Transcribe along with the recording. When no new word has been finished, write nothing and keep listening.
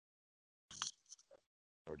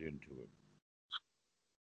start into it.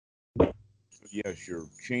 So yes, you're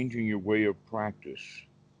changing your way of practice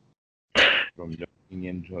from noting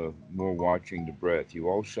into more watching the breath. You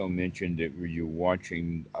also mentioned that you're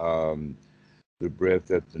watching the breath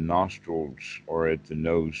at the nostrils or at the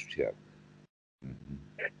nose tip. Hmm.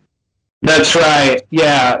 That's right.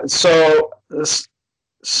 Yeah. So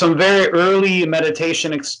some very early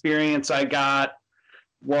meditation experience I got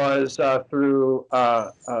was through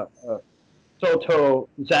Soto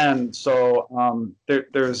Zen. So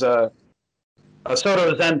there's a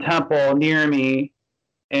Soto Zen temple near me,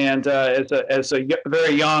 and as a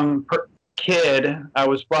very young kid, I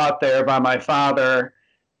was brought there by my father,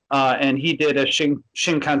 and he did a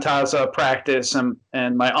shinkantaza practice,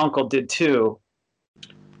 and my uncle did too.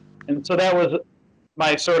 And so that was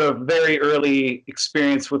my sort of very early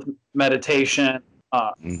experience with meditation.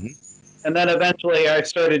 Uh, Hmm. and then eventually I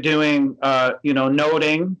started doing,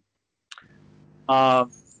 noting, uh,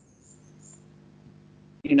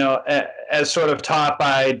 as sort of taught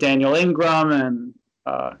by Daniel Ingram and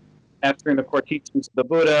uh, answering the core teachings of the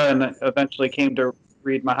Buddha, and eventually came to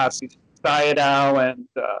read Mahasi Sayadaw and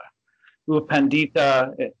U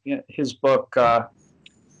Pandita, his book,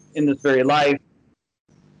 In This Very Life.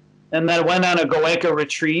 And then went on a Goenka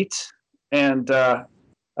retreat and a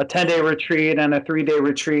 10-day retreat and a 3-day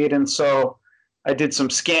retreat. And so I did some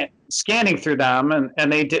scanning through them,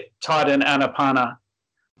 and they taught in Anapana,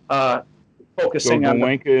 uh, So focusing on the.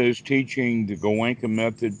 Goenka is teaching the Goenka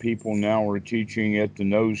method. People now are teaching at the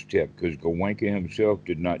nose tip because Goenka himself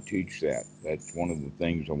did not teach that. That's one of the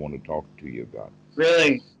things I want to talk to you about.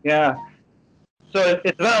 Really, yeah. So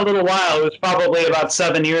it's been a little while. It was probably about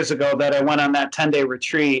 7 years ago that I went on that 10-day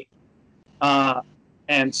retreat. Uh,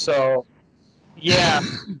 and so, yeah,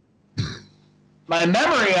 my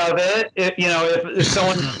memory of it, if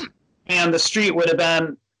someone on the street would have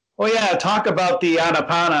been, oh yeah, talk about the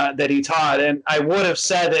anapana that he taught, and I would have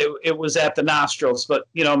said it was at the nostrils, but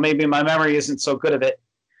maybe my memory isn't so good of it.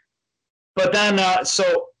 But then,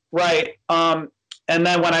 right, and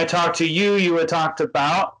then when I talked to you, you had talked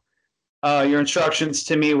about your instructions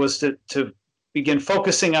to me was to begin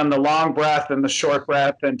focusing on the long breath and the short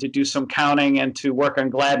breath, and to do some counting and to work on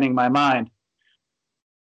gladdening my mind.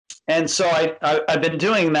 And so I've been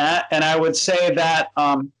doing that, and I would say that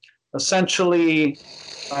essentially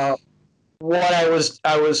what I was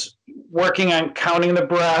working on counting the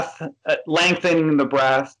breath, lengthening the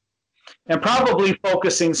breath, and probably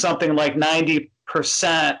focusing something like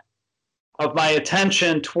 90% of my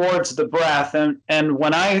attention towards the breath. And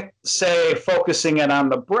when I say focusing it on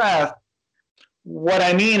the breath, what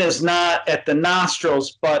I mean is not at the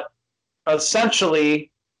nostrils, but essentially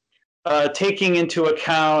taking into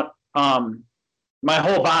account my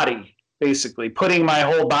whole body, basically putting my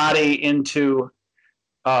whole body into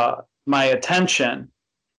my attention,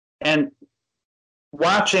 and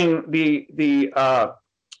watching the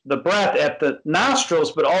breath at the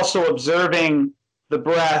nostrils, but also observing the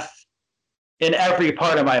breath in every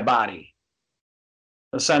part of my body.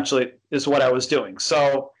 Essentially, is what I was doing.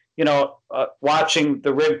 So, watching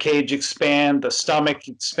the rib cage expand, the stomach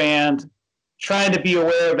expand, trying to be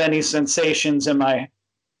aware of any sensations in my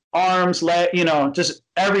arms, just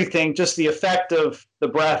everything, just the effect of the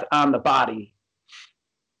breath on the body.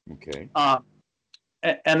 Okay.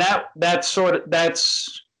 And that's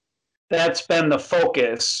been the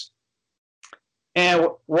focus. And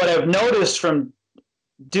what I've noticed from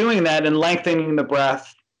doing that and lengthening the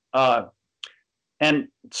breath, and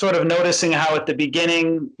sort of noticing how at the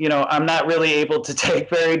beginning, I'm not really able to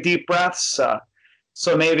take very deep breaths.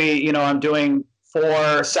 So maybe, I'm doing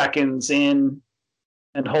 4 seconds in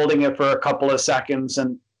and holding it for a couple of seconds.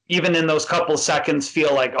 And even in those couple of seconds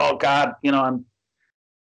feel like, oh God, I'm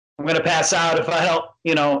going to pass out if I don't,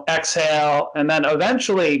 exhale. And then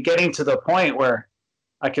eventually getting to the point where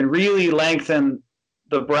I can really lengthen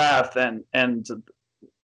the breath, and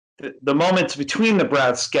the moments between the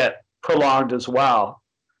breaths get prolonged as well.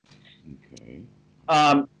 Okay.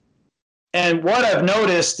 And what I've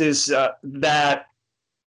noticed is that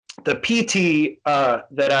the PT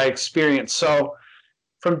that I experienced, so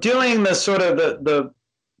from doing the sort of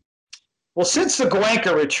since the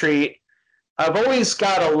Goenka retreat, I've always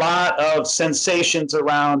got a lot of sensations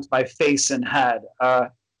around my face and head,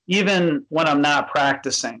 even when I'm not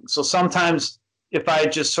practicing. So sometimes if I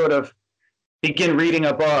just sort of begin reading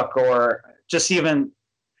a book, or just even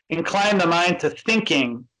incline the mind to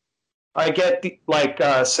thinking, I get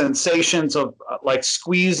sensations of like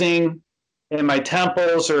squeezing in my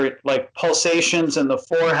temples, or like pulsations in the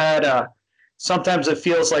forehead. Sometimes it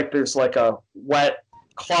feels like there's like a wet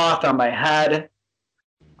cloth on my head.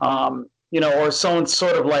 or someone's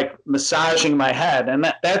sort of like massaging my head, and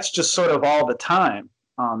that's just sort of all the time.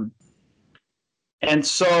 Um, and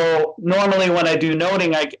so normally when I do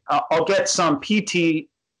noting, I'll get some PT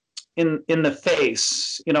in the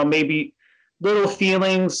face, maybe little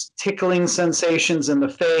feelings, tickling sensations in the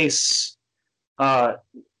face, uh,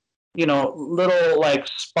 little like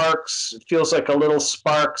sparks. It feels like a little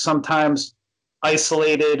spark sometimes,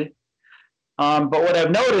 isolated. But what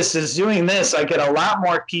I've noticed is doing this, I get a lot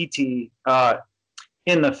more PT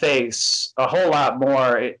in the face, a whole lot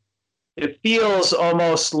more. It feels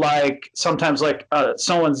almost like sometimes like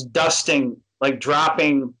someone's dusting, like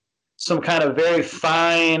dropping some kind of very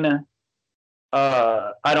fine,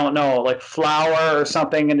 I don't know, like flour or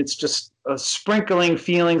something, and it's just a sprinkling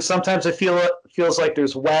feeling. Sometimes I feel it feels like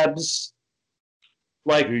there's webs,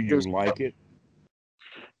 Do like you there's, like it?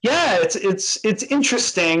 yeah, it's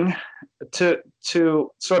interesting to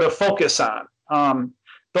sort of focus on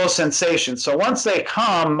those sensations. So once they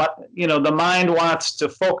come, the mind wants to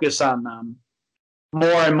focus on them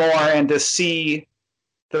more and more, and to see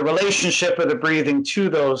the relationship of the breathing to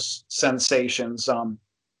those sensations.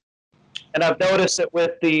 And I've noticed that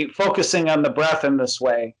with the focusing on the breath in this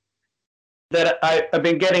way, that I've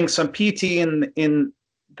been getting some PT in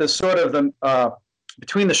the sort of the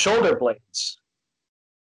between the shoulder blades,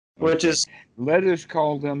 which Okay. is, Let us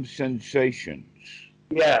call them sensations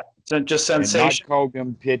yeah, so just and not sensation. call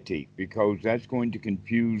them pity because that's going to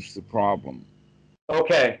confuse the problem.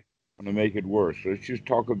 Okay, Going to make it worse. Let's just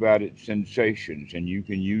talk about it sensations, and you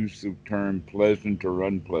can use the term pleasant or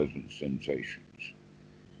unpleasant sensations.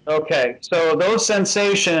 okay. So those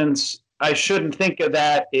sensations, I shouldn't think of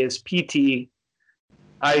that as PT.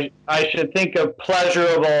 I should think of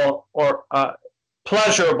pleasurable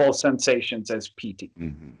sensations as PT. Hmm.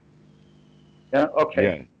 Yeah. Okay.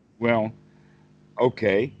 Yeah. Well,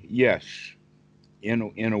 okay. Yes.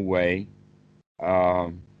 In a way.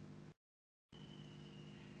 Um,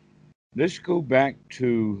 let's go back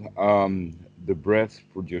to the breath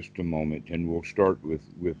for just a moment, and we'll start with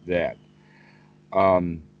that.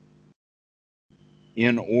 Um,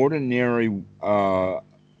 in ordinary uh,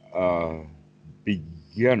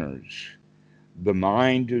 beginners, the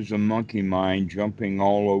mind is a monkey mind jumping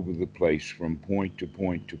all over the place from point to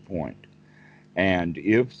point to point. And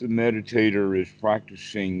if the meditator is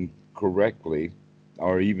practicing correctly,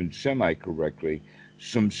 or even semi correctly,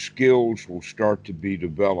 some skills will start to be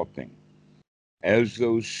developing. As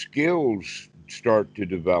those skills start to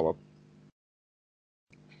develop,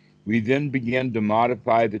 we then begin to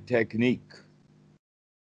modify the technique.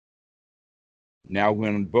 Now,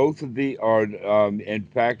 when both of the are, in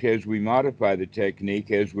fact, as we modify the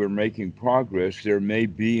technique, as we're making progress, there may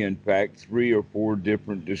be, in fact, 3 or 4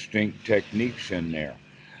 different distinct techniques in there.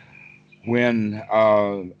 When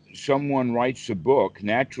someone writes a book,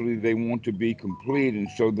 naturally they want to be complete, and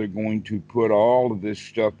so they're going to put all of this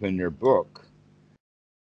stuff in their book.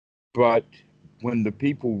 But when the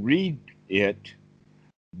people read it,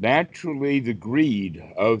 naturally the greed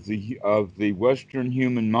of the Western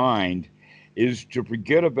human mind is to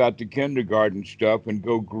forget about the kindergarten stuff and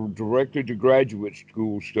go directly to graduate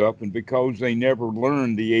school stuff. And because they never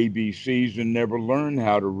learned the ABCs and never learned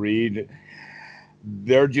how to read,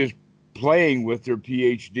 they're just playing with their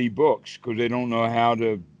PhD books because they don't know how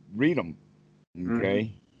to read them. Mm-hmm.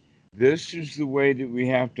 Okay. This is the way that we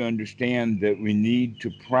have to understand that we need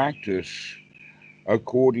to practice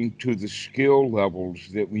according to the skill levels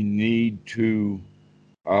that we need to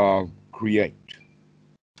create.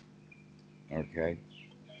 Okay.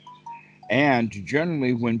 And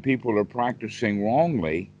generally, when people are practicing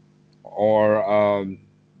wrongly or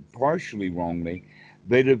partially wrongly,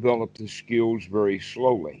 they develop the skills very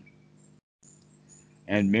slowly.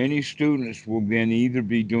 And many students will then either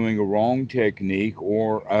be doing a wrong technique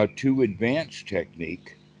or a too advanced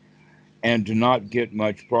technique and do not get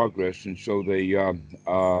much progress. And so they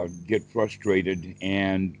get frustrated.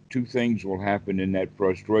 And 2 things will happen in that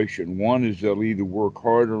frustration. One is they'll either work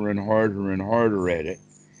harder and harder and harder at it,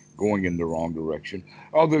 going in the wrong direction,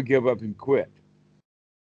 or they'll give up and quit,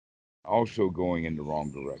 also going in the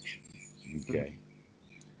wrong direction. Okay.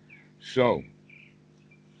 So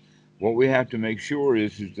what we have to make sure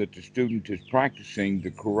is that the student is practicing the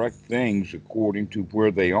correct things according to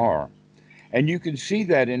where they are. And you can see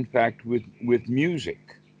that, in fact, with music,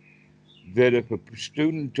 that if a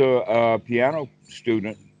student, a piano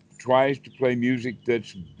student, tries to play music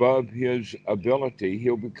that's above his ability,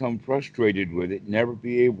 he'll become frustrated with it, never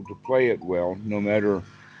be able to play it well, no matter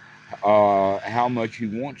how much he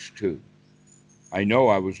wants to. I know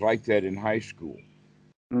I was like that in high school.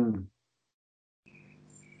 Mm.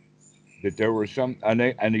 that there were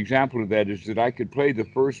an example of that is that I could play the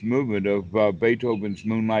first movement of Beethoven's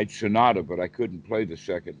Moonlight Sonata, but I couldn't play the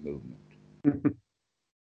second movement.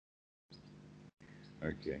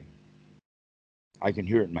 Okay. I can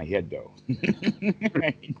hear it in my head though.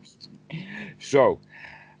 So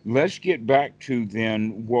let's get back to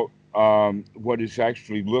then what is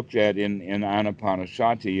actually looked at in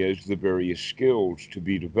Anapanasati as the various skills to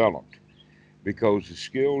be developed, because the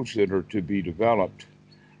skills that are to be developed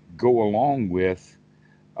go along with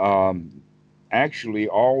um, actually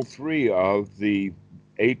all three of the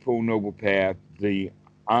Eightfold Noble Path, the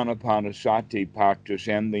Anapanasati practice,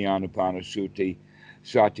 and the Anapanasati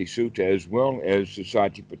Sati Sutta, as well as the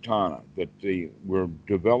Satipatthana, that we're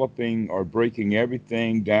developing or breaking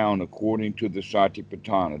everything down according to the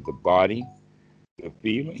Satipatthana, the body, the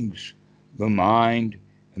feelings, the mind,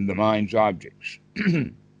 and the mind's objects.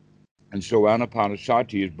 And so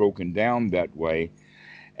Anapanasati is broken down that way,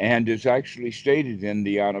 and is actually stated in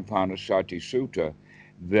the Anapanasati Sutta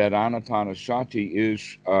that Anapanasati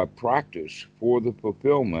is a practice for the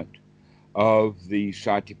fulfillment of the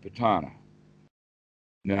Satipatthana.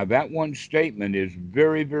 Now, that one statement is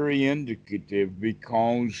very, very indicative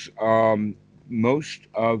because most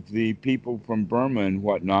of the people from Burma and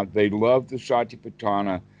whatnot, they love the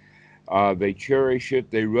Satipatthana, they cherish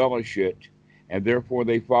it, they relish it, and therefore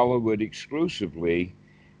they follow it exclusively,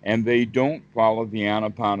 and they don't follow the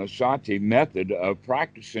Anapanasati method of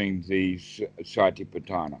practicing the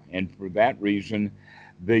Satipatthana. And for that reason,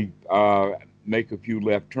 they make a few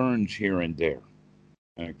left turns here and there.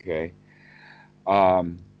 Okay.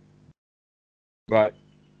 Um, but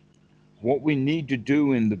what we need to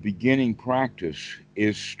do in the beginning practice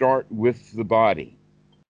is start with the body.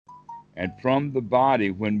 And from the body,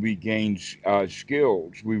 when we gain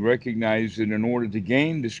skills, we recognize that in order to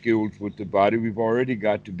gain the skills with the body, we've already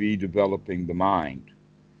got to be developing the mind.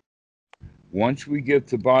 Once we get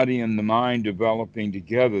the body and the mind developing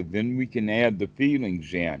together, then we can add the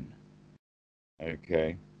feelings in.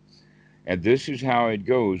 Okay? And this is how it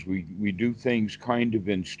goes. We do things kind of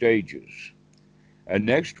in stages. A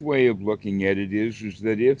next way of looking at it is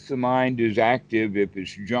that if the mind is active, if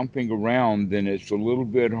it's jumping around, then it's a little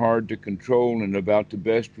bit hard to control, and about the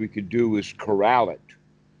best we could do is corral it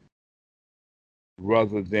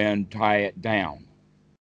rather than tie it down.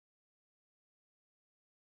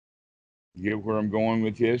 You get where I'm going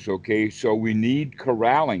with this? Okay, so we need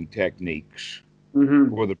corralling techniques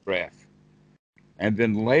Mm-hmm. for the breath. And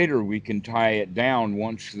then later we can tie it down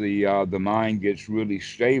once the mind gets really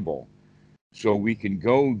stable. So we can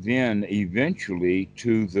go then eventually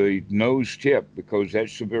to the nose tip, because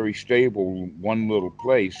that's a very stable one little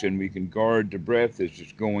place, and we can guard the breath as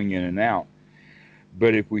it's going in and out.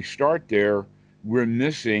 But if we start there, we're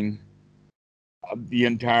missing the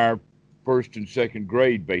entire first and second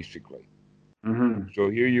grade basically. Mm-hmm. So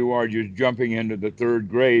here you are just jumping into the third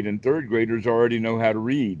grade, and third graders already know how to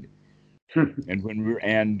read. And when we're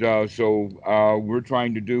and so we're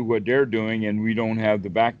trying to do what they're doing, and we don't have the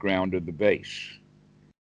background of the base.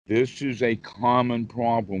 This is a common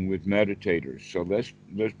problem with meditators. So let's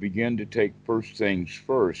begin to take first things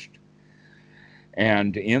first.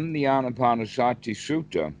 And in the Anapanasati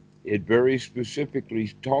Sutta, it very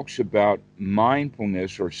specifically talks about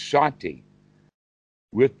mindfulness or sati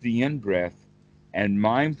with the in breath, and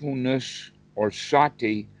mindfulness or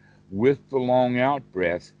sati with the long out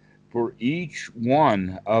breath for each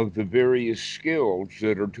one of the various skills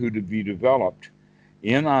that are to be developed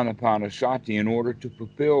in Anapanasati in order to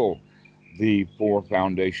fulfill the four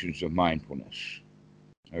foundations of mindfulness.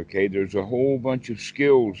 Okay, there's a whole bunch of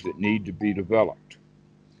skills that need to be developed.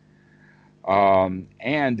 And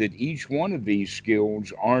that each one of these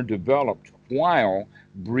skills are developed while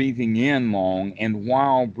breathing in long and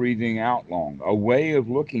while breathing out long. A way of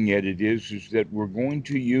looking at it is that we're going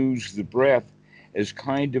to use the breath as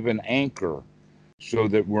kind of an anchor, so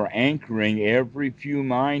that we're anchoring every few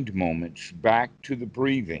mind moments back to the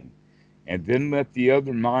breathing, and then let the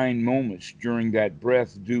other mind moments during that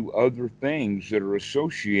breath do other things that are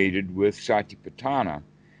associated with satipatthana.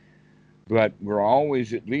 But we're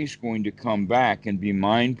always at least going to come back and be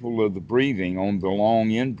mindful of the breathing on the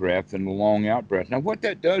long in breath and the long out breath. Now, what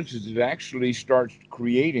that does is it actually starts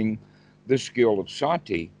creating the skill of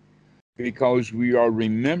sati, because we are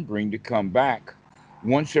remembering to come back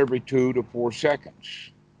once every 2 to 4 seconds.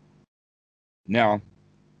 Now,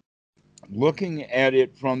 looking at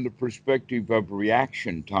it from the perspective of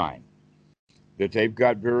reaction time, that they've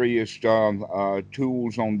got various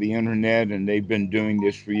tools on the internet, and they've been doing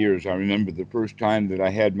this for years. I remember the first time that I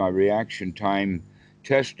had my reaction time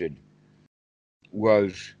tested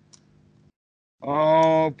was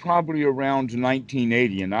Oh, probably around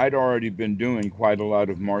 1980, and I'd already been doing quite a lot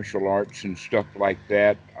of martial arts and stuff like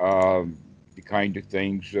that. The kind of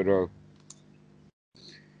things that are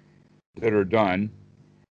done,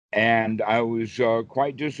 and I was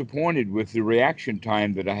quite disappointed with the reaction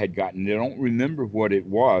time that I had gotten. I don't remember what it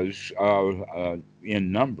was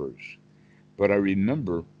in numbers, but I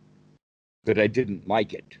remember that I didn't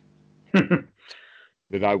like it,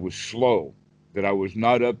 that I was slow, that I was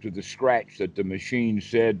not up to the scratch that the machine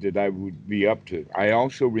said that I would be up to. I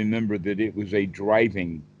also remember that it was a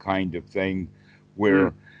driving kind of thing Mm.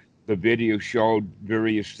 where the video showed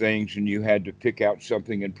various things and you had to pick out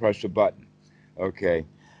something and press a button. Okay.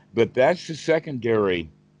 But that's the secondary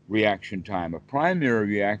reaction time. A primary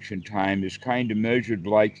reaction time is kind of measured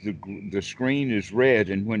like the screen is red,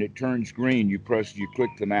 and when it turns green, you click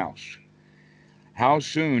the mouse. How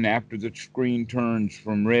soon after the screen turns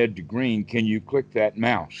from red to green can you click that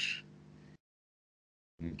mouse?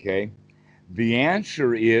 Okay. The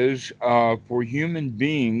answer is for human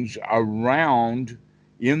beings around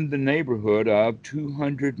in the neighborhood of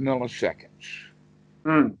 200 milliseconds.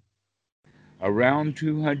 Mm. Around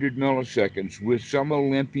 200 milliseconds, with some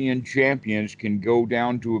Olympian champions can go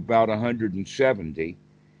down to about 170,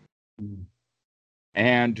 Mm.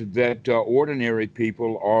 and that ordinary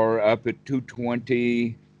people are up at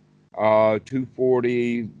 220,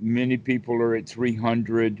 240. Many people are at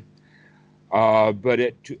 300, but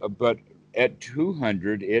at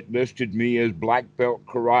 200, it listed me as black belt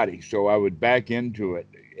karate, so I would back into it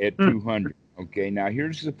at Mm. 200. Okay, now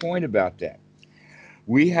here's the point about that.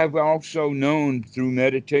 We have also known through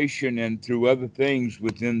meditation and through other things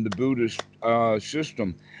within the Buddhist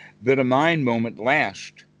system that a mind moment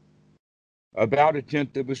lasts about a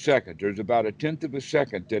tenth of a second. There's about a tenth of a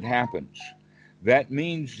second that happens. That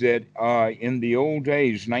means that in the old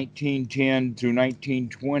days, 1910 through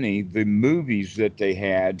 1920, the movies that they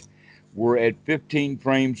had were at 15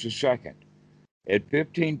 frames a second. At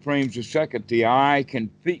 15 frames a second, the eye can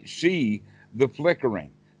see the flickering.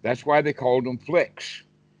 That's why they called them flicks.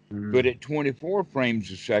 But Mm. at 24 frames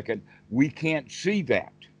a second, we can't see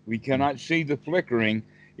that. We cannot see the flickering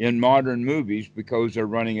in modern movies because they're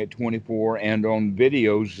running at 24, and on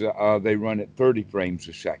videos, they run at 30 frames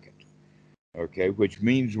a second. Okay, which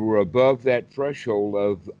means we're above that threshold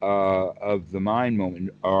of the mind moment,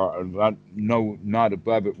 or not, no, not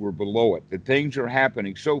above it. We're below it. The things are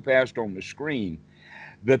happening so fast on the screen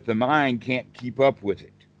that the mind can't keep up with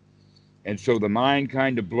it, and so the mind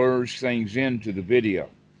kind of blurs things into the video.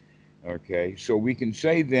 Okay, so we can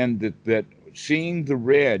say then that seeing the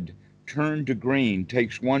red turn to green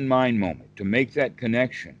takes one mind moment to make that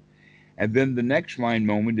connection, and then the next mind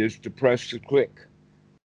moment is to press the click.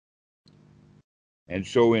 And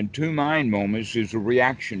so in two mind moments is a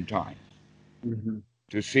reaction time Mhm.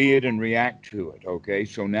 to see it and react to it. Okay,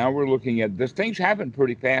 so now we're looking at this. Things happen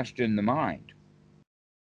pretty fast in the mind.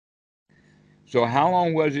 So how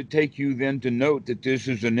long does it take you then to note that this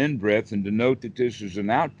is an in breath and to note that this is an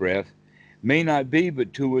out breath? May not be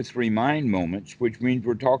but 2 or 3 mind moments, which means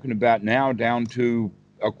we're talking about now down to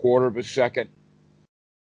a quarter of a second,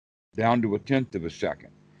 down to a tenth of a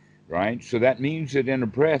second, right? So that means that in a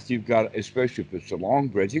breath, you've got, especially if it's a long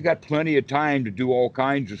breath, you've got plenty of time to do all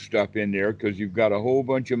kinds of stuff in there because you've got a whole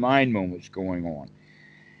bunch of mind moments going on.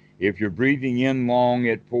 If you're breathing in long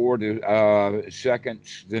at 4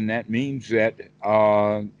 seconds, then that means that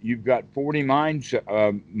you've got 40 mind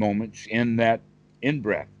moments in that in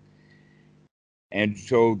breath. And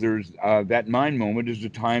so there's that mind moment is the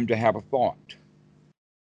time to have a thought.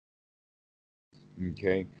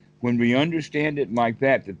 Okay. When we understand it like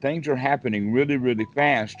that things are happening really, really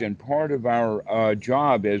fast, and part of our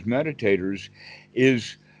job as meditators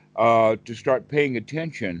is to start paying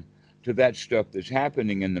attention to that stuff that's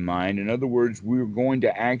happening in the mind. In other words, we're going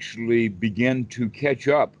to actually begin to catch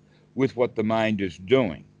up with what the mind is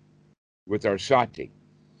doing with our sati.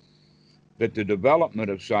 That the development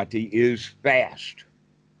of sati is fast.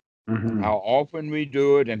 Mhm. How often we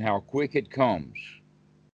do it and how quick it comes.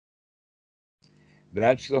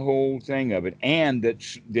 That's the whole thing of it. And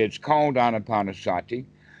that's called Anapanasati.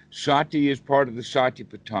 Sati is part of the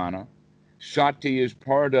Satipatthana. Sati is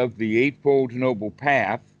part of the Eightfold Noble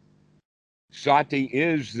Path. Sati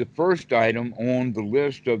is the first item on the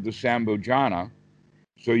list of the Sambhojana.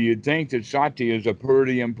 So you'd think that sati is a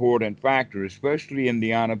pretty important factor, especially in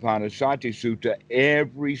the Anapanasati Sutta.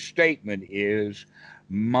 Every statement is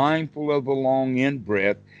mindful of the long in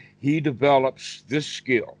breath. He develops this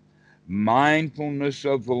skill. Mindfulness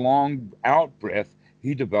of the long out breath,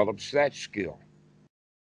 he develops that skill.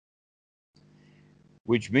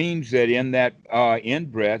 which means that in that in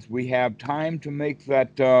breath, we have time to make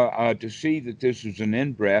that, to see that this is an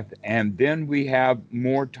in breath, and then we have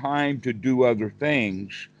more time to do other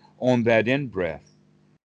things on that in breath.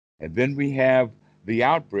 And then we have the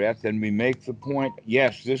out breath, and we make the point,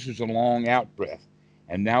 yes, this is a long out breath.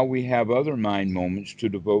 And now we have other mind moments to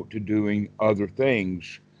devote to doing other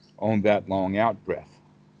things on that long out breath.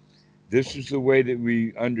 This is the way that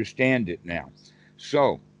we understand it now.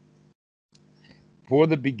 So, for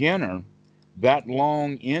the beginner, that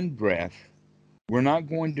long in breath, we're not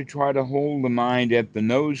going to try to hold the mind at the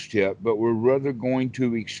nose tip, but we're rather going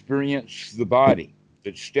to experience the body.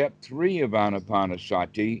 That step three of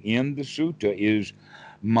Anapanasati in the sutta is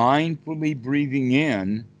mindfully breathing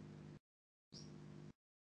in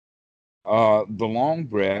the long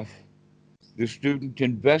breath. The student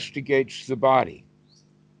investigates the body.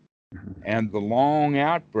 And the long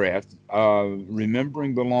out breath,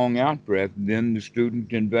 remembering the long out breath, then the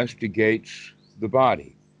student investigates the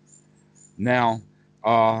body. Now,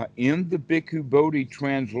 in the Bhikkhu Bodhi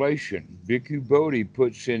translation, Bhikkhu Bodhi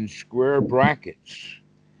puts in square brackets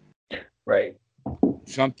Right.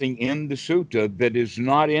 something in the sutta that is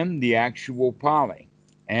not in the actual Pali,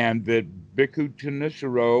 and that Bhikkhu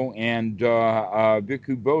Tanisaro and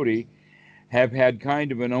Bhikkhu Bodhi have had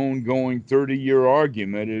kind of an ongoing 30-year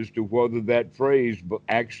argument as to whether that phrase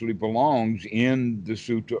actually belongs in the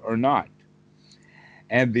sutta or not.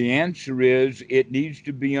 And the answer is it needs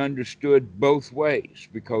to be understood both ways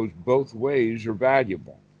because both ways are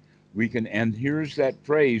valuable. We can, and here's that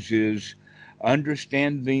phrase is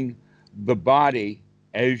understanding the body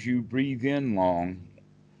as you breathe in long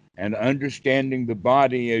and understanding the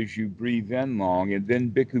body as you breathe in long. And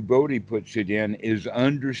then Bhikkhu Bodhi puts it in is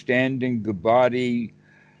understanding the body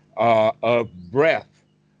of breath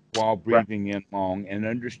while Right. breathing in long and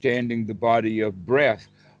understanding the body of breath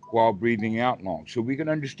while breathing out long. So we can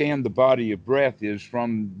understand the body of breath is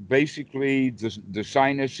from basically the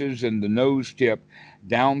sinuses and the nose tip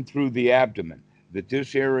down through the abdomen, that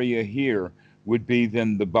this area here would be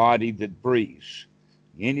then the body that breathes.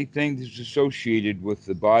 Anything that's associated with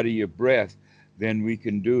the body of breath, then we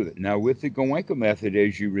can do that. Now, with the Goenka method,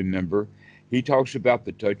 as you remember, he talks about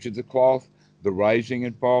the touch of the cloth, the rising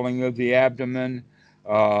and falling of the abdomen,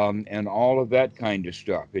 and all of that kind of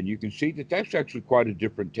stuff. And you can see that that's actually quite a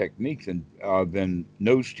different technique than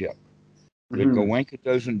nose tip. The Mm-hmm. Goenka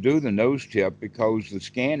doesn't do the nose tip because the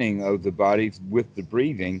scanning of the body with the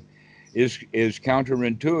breathing is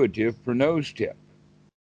counterintuitive for nose tip.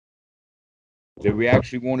 That we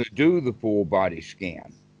actually want to do the full body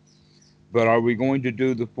scan. But are we going to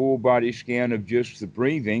do the full body scan of just the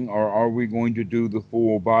breathing, or are we going to do the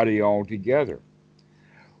full body altogether?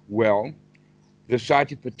 Well, the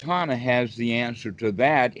Satipatthana has the answer to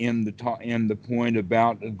that in the point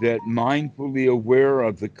about that mindfully aware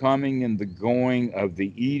of the coming and the going, of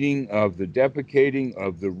the eating, of the defecating,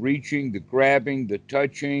 of the reaching, the grabbing, the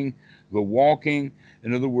touching, the walking.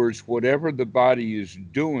 In other words, whatever the body is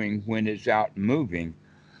doing when it's out moving,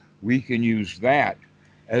 we can use that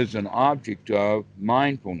as an object of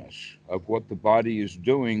mindfulness of what the body is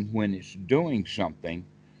doing when it's doing something.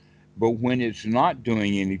 But when it's not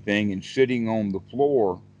doing anything and sitting on the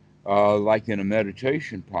floor, like in a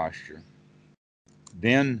meditation posture,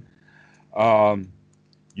 then um,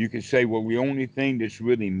 you could say, well, the only thing that's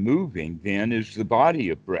really moving then is the body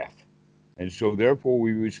of breath. And so, therefore,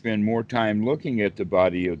 we would spend more time looking at the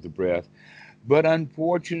body of the breath. But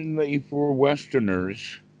unfortunately for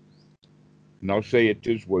Westerners, and I'll say it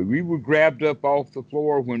this way, we were grabbed up off the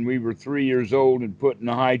floor when we were 3 years old and put in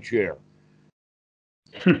a high chair.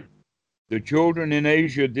 The children in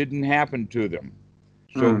Asia didn't happen to them.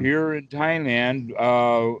 So Mm. here in Thailand,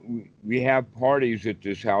 we have parties at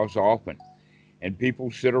this house often, and people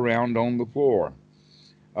sit around on the floor.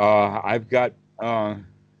 Uh, I've got uh,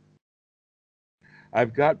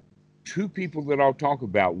 I've got two people that I'll talk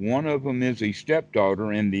about. One of them is a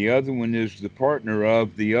stepdaughter, and the other one is the partner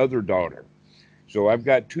of the other daughter. So I've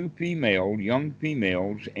got two young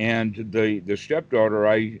females, and the stepdaughter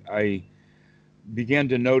I began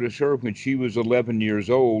to notice her when she was 11 years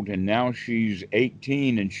old, and now she's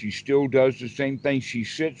 18, and she still does the same thing. She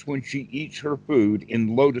sits when she eats her food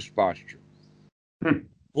in lotus posture, Hmm.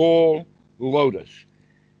 full lotus.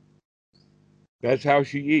 That's how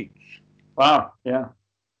she eats. Wow. Yeah.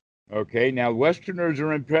 Okay, now Westerners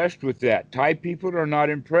are impressed with that. Thai people are not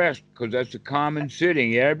impressed because that's a common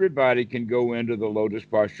sitting. Everybody can go into the lotus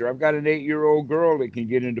posture. I've got an 8-year-old girl that can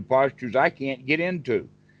get into postures I can't get into.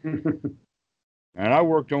 And I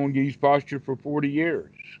worked on these posture for 40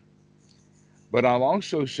 years. But I'll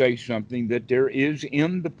also say something that there is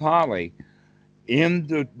in the Pali, in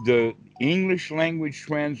English language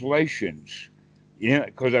translations. Yeah,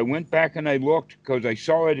 because I went back and I looked because I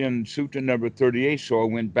saw it in Sutta number 38. So I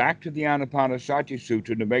went back to the Anapanasati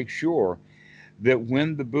Sutta to make sure that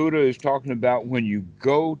when the Buddha is talking about when you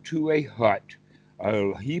go to a hut,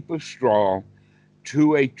 a heap of straw,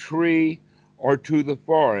 to a tree, or to the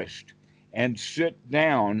forest, and sit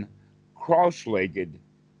down cross legged,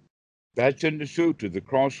 that's in the sutta, the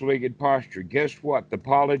cross legged posture. Guess what? The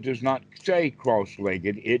Pali does not say cross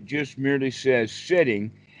legged, it just merely says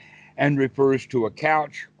sitting and refers to a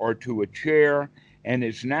couch or to a chair. And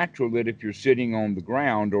it's natural that if you're sitting on the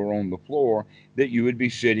ground or on the floor, that you would be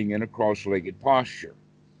sitting in a cross legged posture.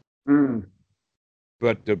 Mm.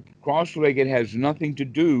 But the cross legged has nothing to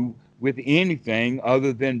do with anything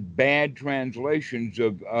other than bad translations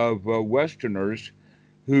of Westerners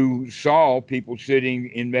who saw people sitting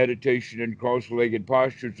in meditation in cross legged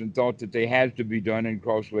postures and thought that they had to be done in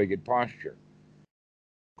cross legged posture.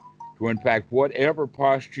 So, in fact, whatever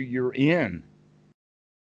posture you're in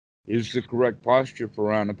is the correct posture for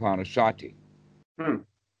Anapanasati. Mm.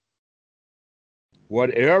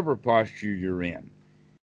 Whatever posture you're in,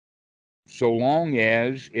 so long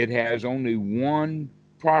as it has only one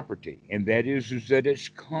property, and that is that it's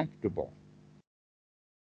comfortable.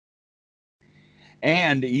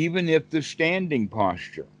 And even if the standing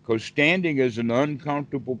posture, because standing is an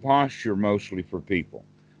uncomfortable posture mostly for people.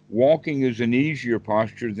 Walking is an easier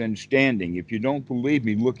posture than standing. If you don't believe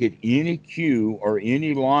me, look at any queue or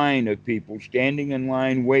any line of people standing in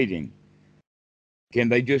line waiting. Can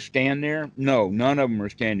they just stand there? No, none of them are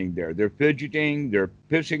standing there. They're fidgeting, they're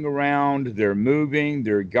pissing around, they're moving,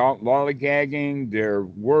 they're lollygagging, they're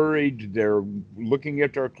worried, they're looking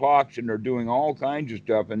at their clocks, and they're doing all kinds of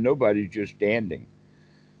stuff, and nobody's just standing.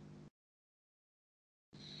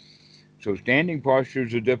 So standing posture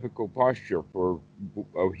is a difficult posture for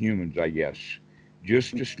humans, I guess,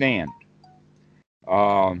 just to stand.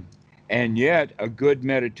 Um, and yet, a good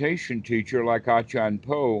meditation teacher like Achan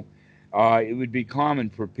Po, it would be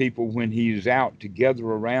common for people when he is out to gather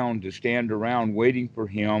around, to stand around waiting for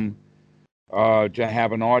him to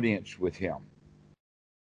have an audience with him.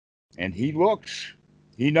 And he looks,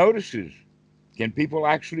 he notices, can people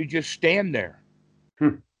actually just stand there?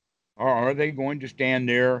 Hmm. Or are they going to stand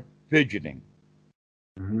there fidgeting?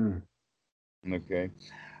 Mm. Okay.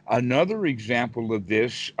 Another example of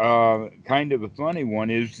this, kind of a funny one,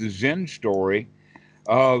 is the Zen story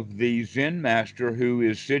of the Zen master who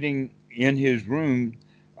is sitting in his room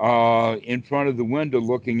in front of the window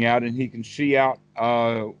looking out, and he can see out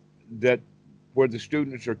that where the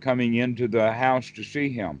students are coming into the house to see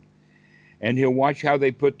him. And he'll watch how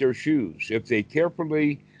they put their shoes. If they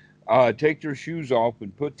carefully take their shoes off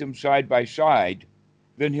and put them side by side,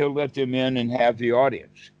 then he'll let them in and have the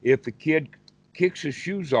audience. If the kid kicks his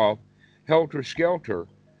shoes off, helter skelter,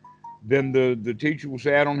 then the teacher will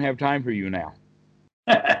say, I don't have time for you now.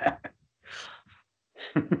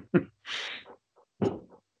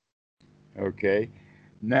 Okay.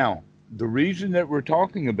 Now, the reason that we're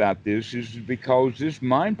talking about this is because this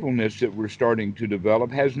mindfulness that we're starting to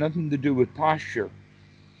develop has nothing to do with posture,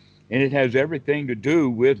 and it has everything to do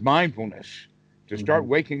with mindfulness. To start Mhm.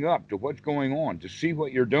 waking up to what's going on, to see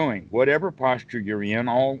what you're doing, whatever posture you're in,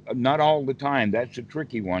 all not all the time. That's a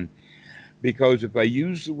tricky one because if I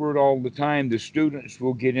use the word all the time, the students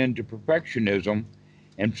will get into perfectionism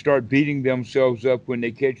and start beating themselves up when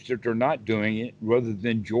they catch that they're not doing it rather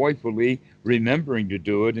than joyfully remembering to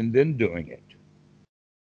do it and then doing it.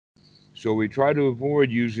 So we try to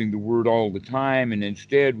avoid using the word all the time, and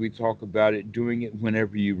instead we talk about it doing it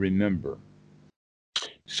whenever you remember.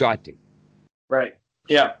 Sati. Right.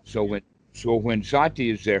 Yeah. So when sati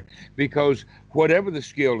is there, because whatever the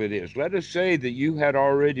skill it is, let us say that you had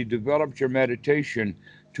already developed your meditation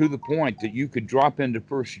to the point that you could drop into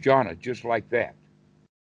first jhana just like that.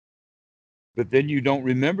 But then you don't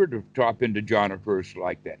remember to drop into jhana first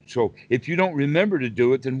like that. So if you don't remember to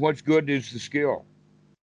do it, then what's good is the skill?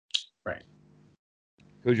 Right.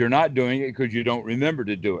 Because you're not doing it because you don't remember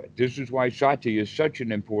to do it. This is why sati is such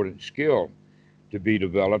an important skill to be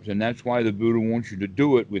developed, and that's why the Buddha wants you to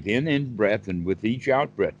do it with in breath and with each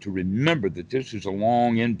out breath, to remember that this is a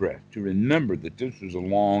long in breath, to remember that this is a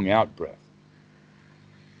long out breath.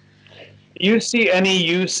 Do you see any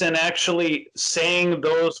use in actually saying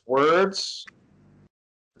those words?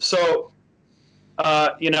 So,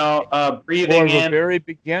 breathing For a in. very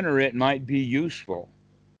beginner, it might be useful,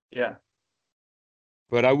 Yeah.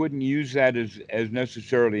 but I wouldn't use that as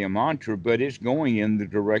necessarily a mantra, but it's going in the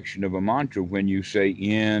direction of a mantra when you say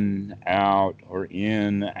in, out.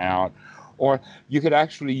 Or you could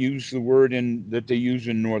actually use the word in that they use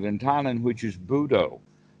in northern Thailand, which is Budo.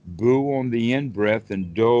 bu on the in breath,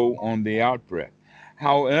 and do on the out breath.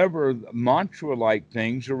 However, mantra like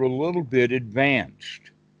things are a little bit advanced.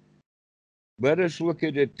 Let us look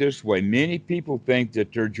at it this way. Many people think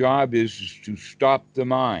that their job is to stop the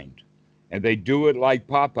mind, and they do it like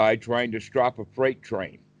Popeye trying to stop a freight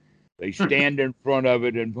train. They stand in front of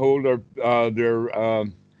it and hold their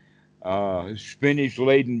spinach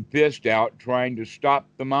laden fist out trying to stop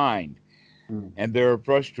the mind. Mm. And they're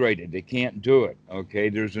frustrated. They can't do it. Okay.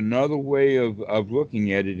 There's another way of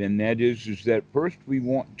looking at it, and that is that first we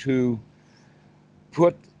want to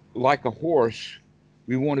put, like a horse,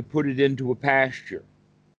 we want to put it into a pasture.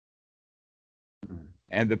 Mm.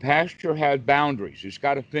 And the pasture has boundaries. It's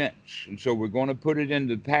got a fence. And so we're going to put it in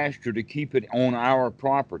the pasture to keep it on our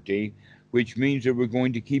property, which means that we're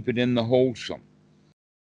going to keep it in the wholesome.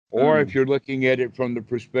 Or if Mm. you're looking at it from the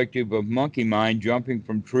perspective of monkey mind, jumping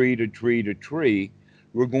from tree to tree to tree,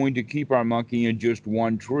 we're going to keep our monkey in just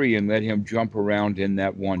one tree and let him jump around in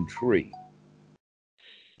that one tree.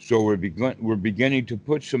 So we're beginning to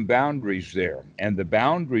put some boundaries there. And the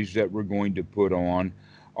boundaries that we're going to put on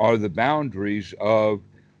are the boundaries of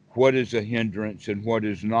what is a hindrance and what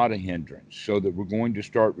is not a hindrance, so that we're going to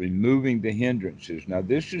start removing the hindrances. Now,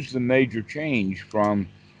 this is the major change from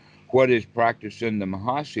what is practiced in the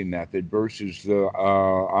Mahasi method versus the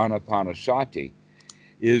Anapanasati,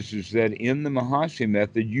 is that in the Mahasi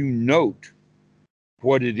method, you note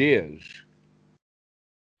what it is,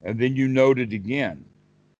 and then you note it again.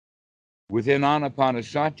 Within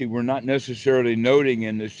Anapanasati, we're not necessarily noting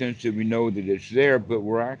in the sense that we know that it's there, but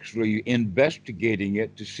we're actually investigating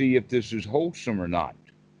it to see if this is wholesome or not.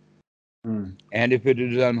 Mm. And if it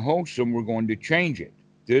is unwholesome, we're going to change it.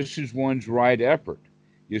 This is one's right effort.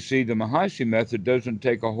 You see, the Mahasi method doesn't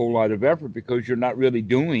take a whole lot of effort because you're not really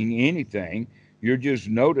doing anything. You're just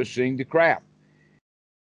noticing the crap.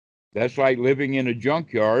 That's like living in a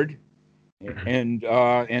junkyard and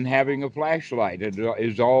having a flashlight. It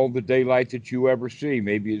is all the daylight that you ever see.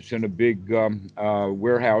 Maybe it's in a big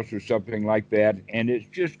warehouse or something like that, and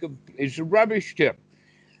it's a rubbish tip.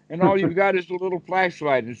 And all you've got is a little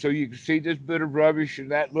flashlight, and so you can see this bit of rubbish and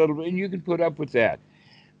that little bit, and you can put up with that.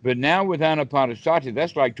 But now with Anapanasati,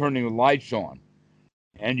 that's like turning the lights on,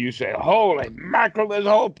 and you say, "Holy mackerel, this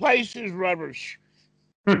whole place is rubbish."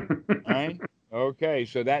 All right. Okay,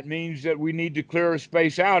 so that means that we need to clear a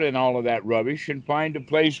space out in all of that rubbish and find a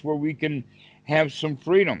place where we can have some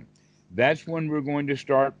freedom. That's when we're going to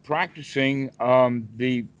start practicing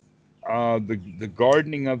the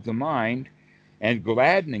gardening of the mind and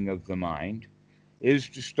gladdening of the mind, is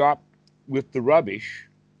to stop with the rubbish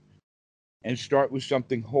and start with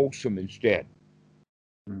something wholesome instead.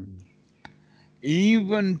 Mm.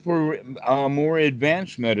 Even for more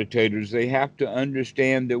advanced meditators, they have to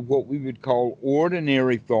understand that what we would call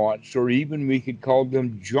ordinary thoughts, or even we could call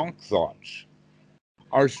them junk thoughts,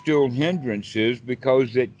 are still hindrances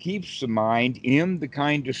because it keeps the mind in the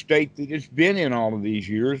kind of state that it's been in all of these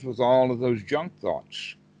years with all of those junk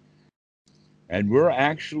thoughts. And we're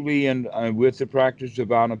actually, with the practice of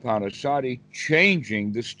Anapanasati,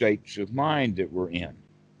 changing the states of mind that we're in.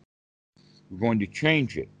 We're going to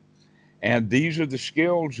change it. And these are the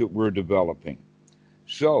skills that we're developing.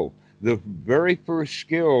 So, the very first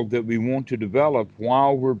skill that we want to develop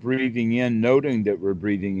while we're breathing in, noting that we're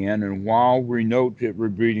breathing in, and while we note that we're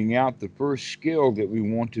breathing out, the first skill that we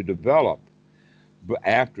want to develop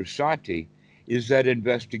after sati is that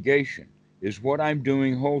investigation. Is what I'm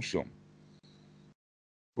doing wholesome?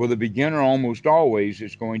 For the beginner, almost always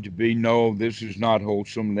it's going to be, no, this is not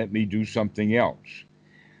wholesome, let me do something else.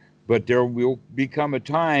 But there will become a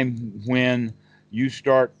time when you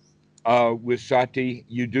start with sati,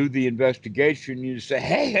 you do the investigation, you say,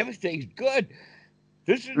 hey, everything's good.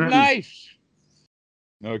 This is Mm. nice.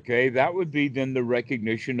 Okay, that would be then the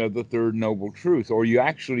recognition of the third noble truth. Or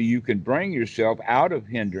you can bring yourself out of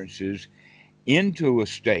hindrances into a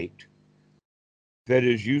state that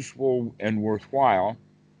is useful and worthwhile,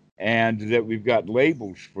 and that we've got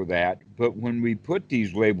labels for that. But when we put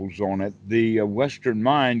these labels on it, the Western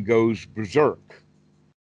mind goes berserk.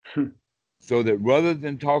 So that rather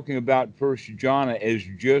than talking about first jhana as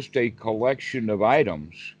just a collection of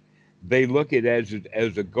items, they look at it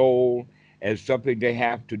as a goal, as something they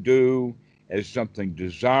have to do, as something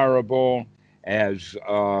desirable, as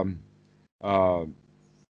uh, I'm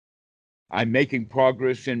making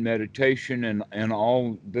progress in meditation and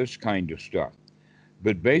all this kind of stuff.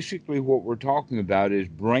 But basically, what we're talking about is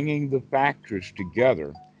bringing the factors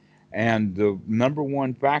together. And the number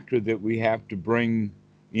one factor that we have to bring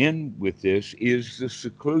in with this is the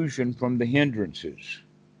seclusion from the hindrances.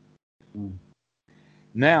 Mm.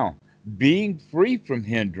 Now, being free from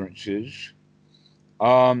hindrances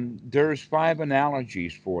There's 5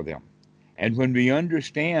 analogies for them. And when we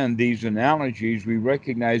understand these analogies, we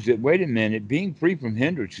recognize that, wait a minute, being free from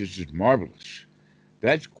hindrances is marvelous.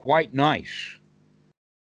 That's quite nice.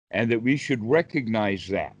 And that we should recognize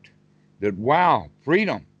that. That, wow,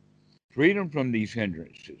 freedom, freedom from these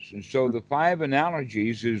hindrances. And so the 5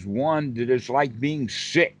 analogies is one that it's like being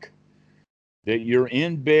sick, that you're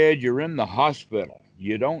in bed, you're in the hospital,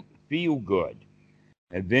 you don't feel good.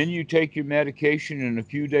 And then you take your medication, and a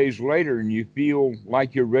few days later, and you feel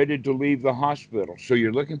like you're ready to leave the hospital. So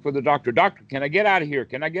you're looking for the doctor. Doctor, can I get out of here?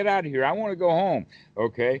 Can I get out of here? I want to go home.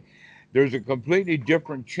 Okay. There's a completely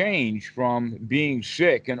different change from being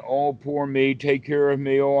sick and, oh, poor me, take care of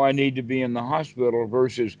me. Oh, I need to be in the hospital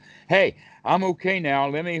versus, hey, I'm okay now.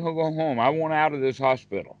 Let me go home. I want out of this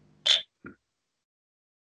hospital.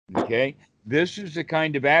 Okay. This is the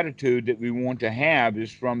kind of attitude that we want to have,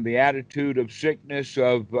 is from the attitude of sickness,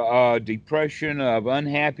 of depression, of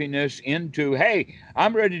unhappiness, into, hey,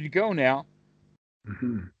 I'm ready to go now.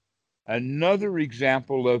 Mhm. Another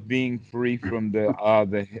example of being free from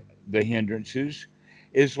the hindrances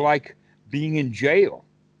is like being in jail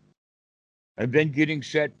and then getting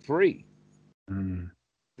set free. Mm.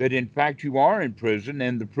 That in fact you are in prison,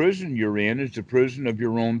 and the prison you're in is the prison of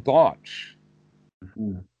your own thoughts,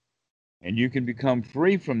 Mhm. and you can become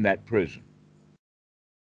free from that prison.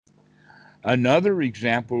 Another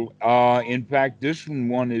example, in fact, this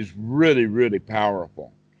one is really, really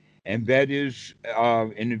powerful. And that is,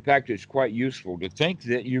 and in fact, it's quite useful to think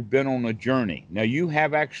that you've been on a journey. Now, you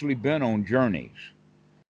have actually been on journeys.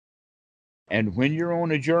 And when you're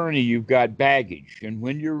on a journey, you've got baggage. And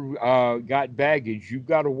when you've got baggage, you've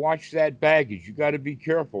got to watch that baggage. You've got to be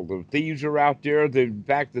careful. The thieves are out there. In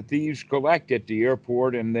fact, the thieves collect at the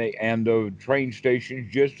airport and the train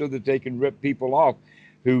stations just so that they can rip people off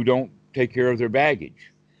who don't take care of their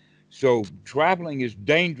baggage. So traveling is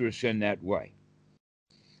dangerous in that way.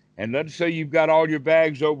 And let's say you've got all your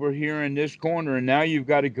bags over here in this corner, and now you've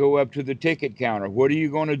got to go up to the ticket counter. What are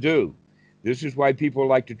you going to do? This is why people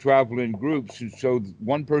like to travel in groups, so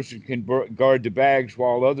one person can guard the bags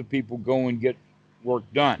while other people go and get work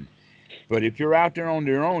done. But if you're out there on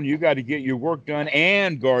your own, you got to get your work done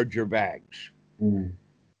and guard your bags. Mm.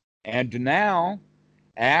 And now,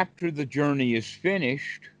 after the journey is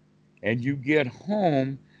finished and you get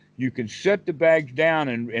home, you can set the bags down,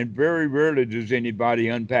 and very rarely does anybody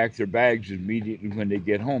unpack their bags immediately when they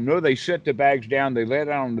get home. No, they set the bags down, they lay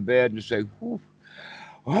down on the bed and say, whew,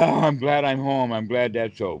 well, I'm glad I'm home. I'm glad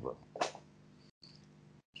that's over.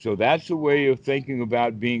 So that's a way of thinking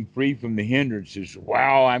about being free from the hindrances.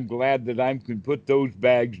 Wow, I'm glad that I can put those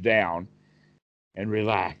bags down and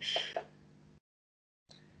relax.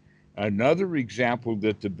 Another example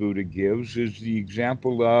that the Buddha gives is the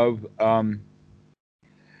example of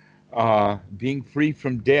being free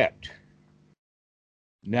from debt.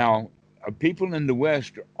 Now, people in the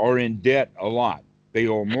West are in debt a lot. They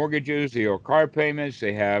owe mortgages, they owe car payments,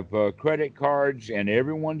 they have credit cards, and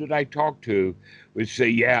everyone that I talk to would say,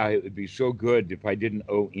 yeah, it would be so good if I didn't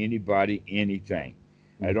owe anybody anything.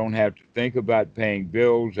 I Mm. don't have to think about paying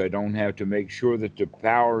bills. I don't have to make sure that the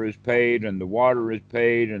power is paid and the water is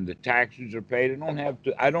paid and the taxes are paid.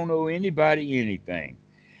 I don't owe anybody anything.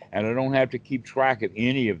 And I don't have to keep track of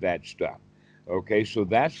any of that stuff. Okay, so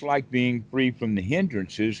that's like being free from the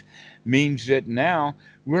hindrances, means that now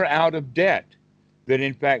we're out of debt. That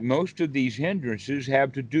in fact, most of these hindrances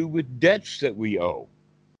have to do with debts that we owe,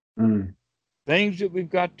 Mm. things that we've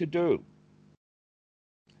got to do.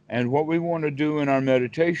 And what we want to do in our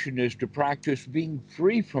meditation is to practice being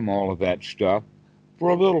free from all of that stuff for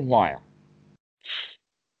a little while,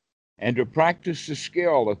 and to practice the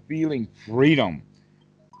skill of feeling freedom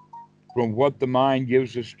from what the mind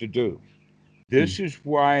gives us to do. This Mm. is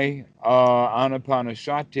why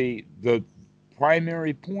Anapanasati, the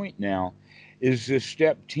primary point now, is the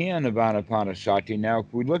step 10 of Anapanasati. Now,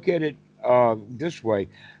 if we look at it this way,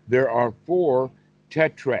 there are 4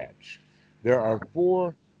 tetrads. There are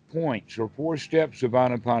 4 points or 4 steps of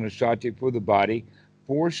Anapanasati for the body,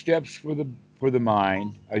 4 steps for the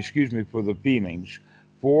mind, excuse me, for the feelings,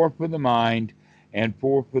 4 for the mind, and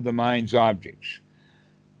 4 for the mind's objects.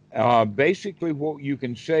 Basically, what you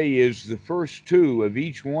can say is the first 2 of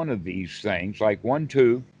each one of these things, like 1,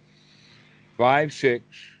 2, 5, 6,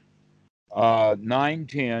 9,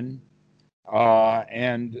 10,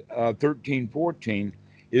 and 13, 14,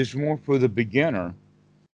 is more for the beginner.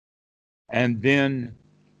 And then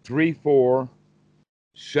 3, 4,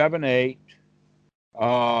 7, 8,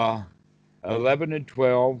 uh, 11 and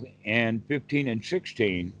 12, and 15 and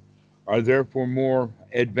 16 are therefore more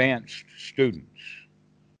advanced students.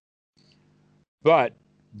 But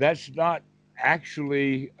that's not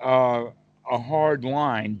actually a hard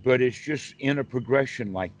line, but it's just in a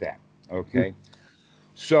progression like that. Okay,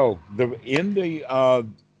 so the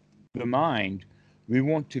mind, we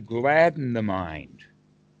want to gladden the mind.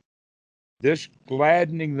 This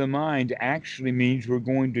gladdening the mind actually means we're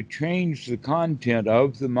going to change the content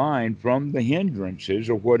of the mind from the hindrances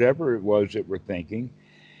or whatever it was that we're thinking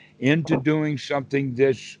into doing something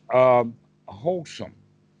that's wholesome.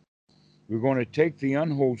 We're going to take the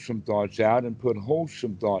unwholesome thoughts out and put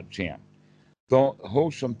wholesome thoughts in.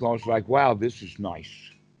 Wholesome thoughts like, wow, this is nice.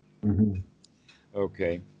 Mhm.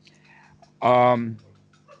 Okay. Um,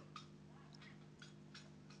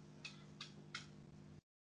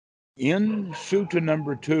 in Sutta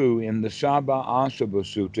number 2, in the Sabha Asava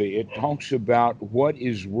Sutta, it talks about what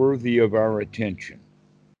is worthy of our attention.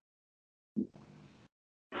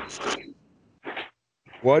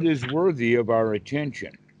 What is worthy of our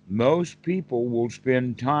attention? Most people will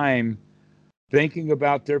spend time thinking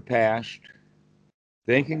about their past,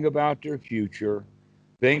 thinking about their future,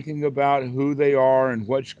 thinking about who they are and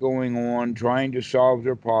what's going on, trying to solve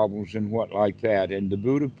their problems and what like that. And the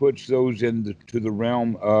Buddha puts those into the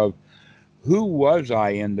realm of who was I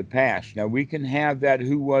in the past? Now we can have that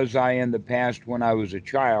who was I in the past when I was a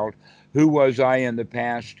child, who was I in the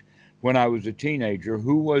past when I was a teenager,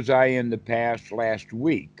 who was I in the past last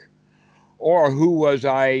week, or who was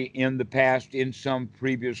I in the past in some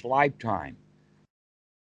previous lifetime.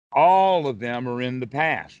 All of them are in the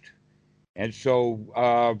past. And so,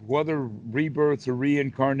 whether rebirth or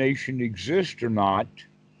reincarnation exists or not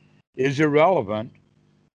is irrelevant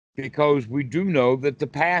because we do know that the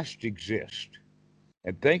past exists.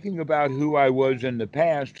 And thinking about who I was in the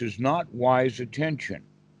past is not wise attention.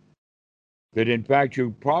 That in fact,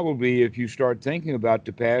 you probably, if you start thinking about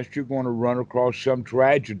the past, you're going to run across some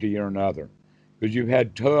tragedy or another because you've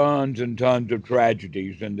had tons and tons of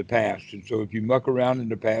tragedies in the past. And so, if you muck around in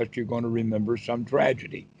the past, you're going to remember some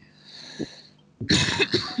tragedy.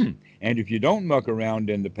 And if you don't muck around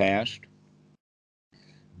in the past,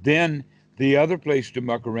 then the other place to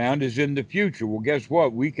muck around is in the future. Well, guess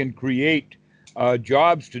what? We can create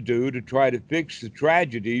jobs to do to try to fix the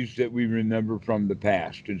tragedies that we remember from the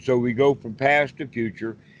past. And so we go from past to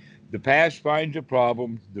future. The past finds a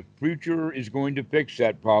problem, the future is going to fix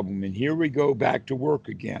that problem. And here we go back to work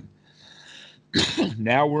again.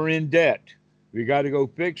 Now we're in debt. We got to go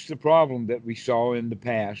fix the problem that we saw in the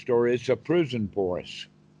past, or it's a prison for us.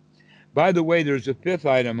 By the way, there's a fifth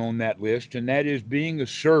item on that list, and that is being a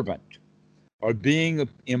servant or being Mm.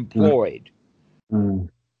 employed. Mm.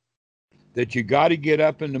 That you got to get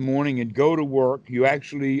up in the morning and go to work. You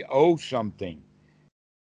actually owe something.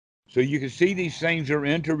 So you can see these things are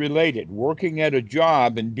interrelated. Working at a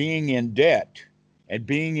job and being in debt and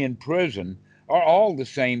being in prison are all the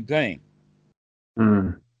same thing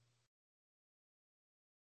Mm.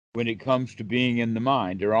 when it comes to being in the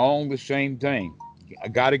mind. They're all the same thing. I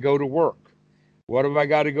got to go to work. What have I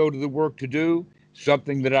got to go to the work to do?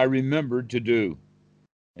 Something that I remembered to do.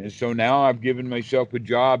 And so now I've given myself a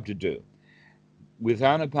job to do. With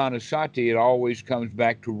Anapanasati, it always comes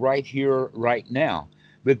back to right here, right now.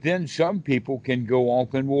 But then some people can go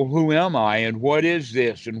off and, well, who am I? And what is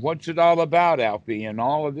this? And what's it all about, Alfie? And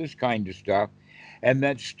all of this kind of stuff. And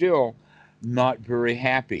that's still not very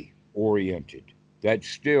happy oriented. That's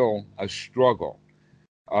still a struggle.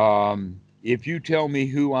 If you tell me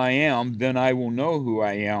who I am, then I will know who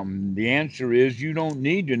I am. The answer is you don't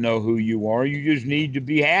need to know who you are. You just need to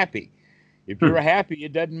be happy. If you're Mm. happy,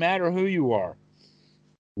 it doesn't matter who you are.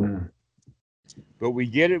 Mm. But we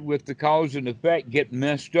get it with the cause and effect get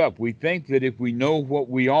messed up. We think that if we know what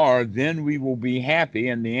we are, then we will be happy.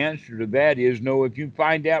 And the answer to that is no, if you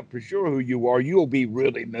find out for sure who you are, you'll be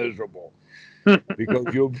really miserable.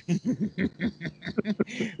 Because you'll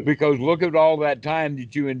because look at all that time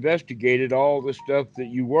that you investigated all the stuff that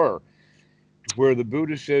you were. Where the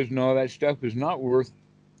Buddha says, no, that stuff is not worth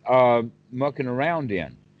mucking around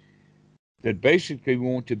in. That basically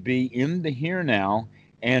want to be in the here now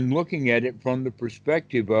and looking at it from the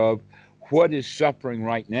perspective of what is suffering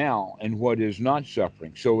right now and what is not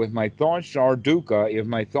suffering. So if my thoughts are dukkha, if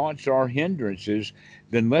my thoughts are hindrances,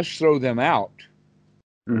 then let's throw them out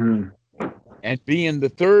Mhm. and be in the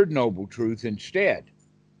third noble truth instead.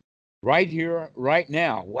 Right here, right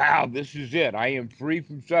now. Wow, this is it. I am free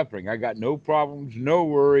from suffering. I got no problems, no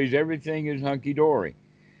worries. Everything is hunky dory.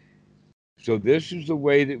 So this is the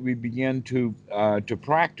way that we begin to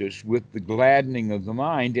practice with the gladdening of the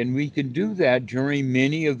mind, and we can do that during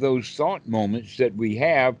many of those thought moments that we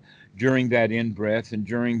have during that in breath and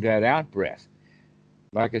during that out breath.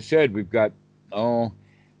 Like I said, we've got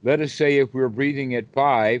let us say if we're breathing at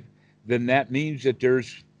 5, then that means that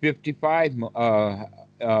there's 50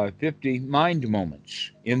 mind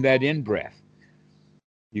moments in that in breath.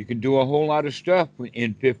 You can do a whole lot of stuff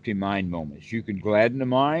in 50 mind moments. You can gladden the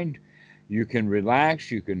mind, you can relax,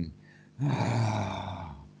 you can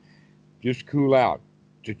just cool out,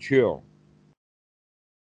 to chill.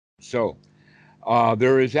 So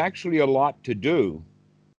there is actually a lot to do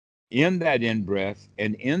in that in breath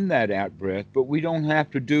and in that out breath, but we don't have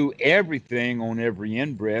to do everything on every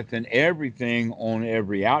in breath and everything on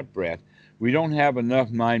every out breath. We don't have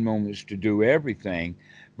enough mind moments to do everything,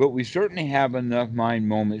 but we certainly have enough mind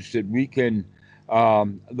moments that we can,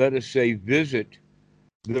 let us say, visit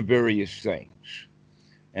the various things.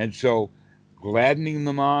 And so, gladdening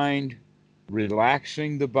the mind,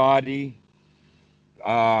 relaxing the body,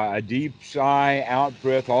 a deep sigh, out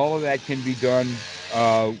breath, all of that can be done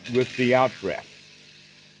with the out breath.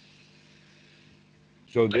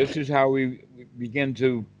 So this is how we begin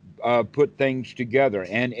to put things together.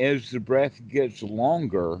 And as the breath gets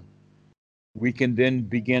longer, we can then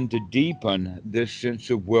begin to deepen this sense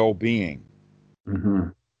of well-being. Mm-hmm.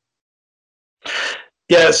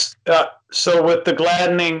 Yes. So with the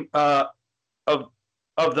gladdening of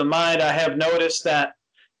of the mind, I have noticed that,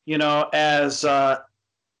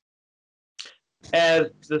 as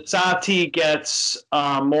the sati gets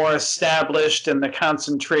more established and the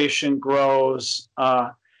concentration grows,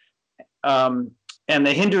 um, and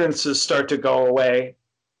the hindrances start to go away,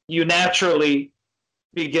 you naturally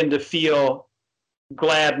begin to feel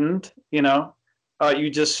gladdened. You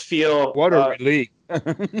just feel, What a relief.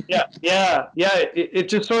 yeah. It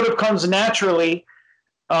just sort of comes naturally.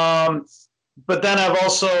 Um, but then I've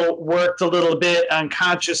also worked a little bit on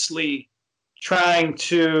consciously trying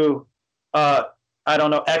to, uh, I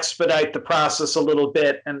don't know, expedite the process a little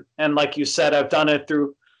bit. And like you said, I've done it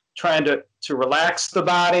through trying to relax the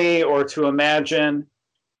body, or to imagine,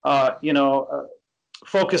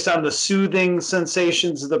 focus on the soothing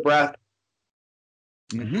sensations of the breath.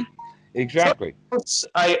 Mm-hmm. So Exactly.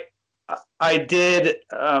 I did.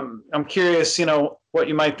 I'm curious, what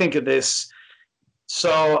you might think of this.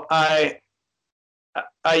 So I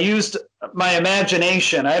used my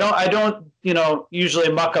imagination. I don't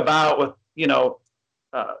usually muck about with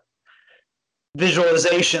uh,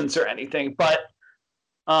 visualizations or anything. But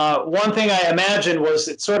one thing I imagined was,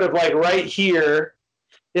 it's sort of like right here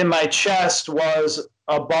in my chest was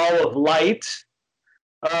a ball of light.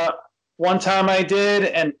 Uh, One time I did,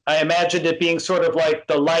 and I imagined it being sort of like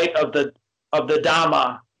the light of the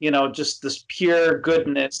Dhamma, just this pure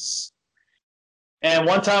goodness. And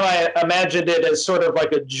one time I imagined it as sort of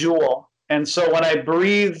like a jewel. And so when I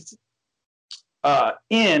breathed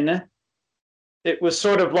in, it was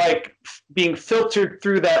sort of like being filtered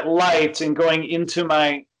through that light and going into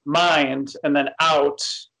my mind, and then out.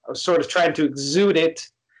 I was sort of trying to exude it.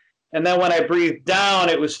 And then when I breathed down,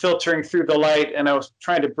 it was filtering through the light, and I was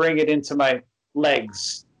trying to bring it into my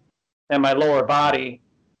legs and my lower body.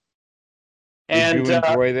 Did you And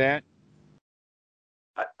enjoy that?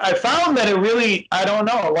 I found that it really, I don't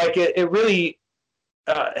know, like it really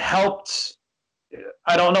helped,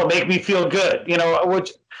 I don't know, make me feel good,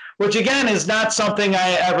 which again is not something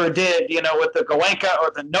I ever did, with the Goenka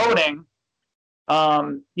or the noting.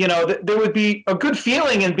 There would be a good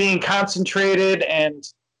feeling in being concentrated and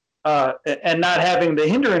not having the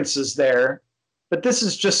hindrances there. But this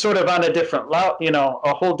is just sort of on a different level,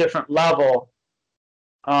 a whole different level.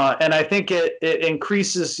 And I think it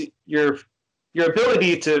increases your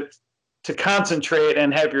ability to concentrate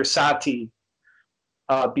and have your sati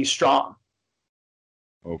be strong.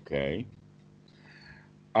 Okay.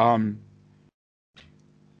 Um,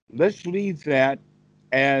 let's leave that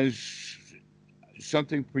as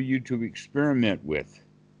something for you to experiment with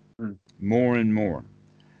Mm. more and more.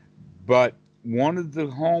 But one of the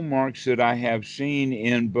hallmarks that I have seen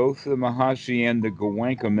in both the Mahasi and the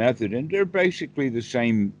Goenka method, and they're basically the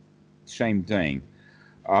same thing.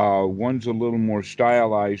 One's a little more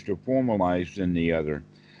stylized or formalized than the other.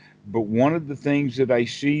 But one of the things that I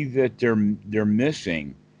see that they're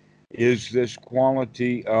missing is this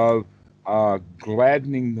quality of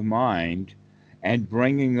gladdening the mind and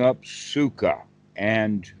bringing up sukha.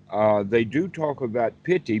 And they do talk about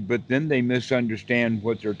piti, but then they misunderstand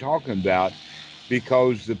what they're talking about,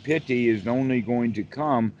 because the piti is only going to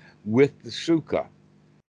come with the sukha.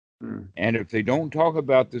 Mm. And if they don't talk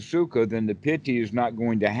about the sukha, then the piti is not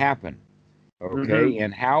going to happen. Mm-hmm. Okay,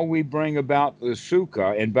 and how we bring about the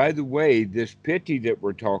sukha, and by the way, this piti that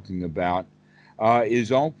we're talking about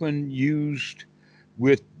is often used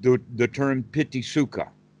with the term piti sukha,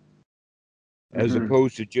 as Mm-hmm.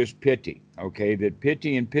 opposed to just piti. Okay, that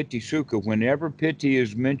piti and piti sukha, whenever piti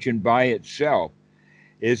is mentioned by itself,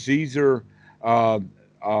 it's either uh,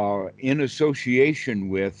 in association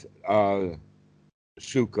with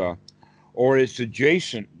sukha, or it's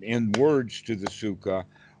adjacent in words to the sukha,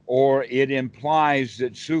 or it implies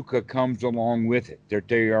that sukha comes along with it, that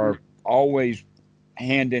they are always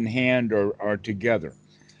hand in hand or together.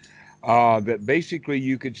 That basically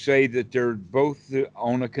you could say that they're both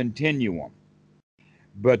on a continuum.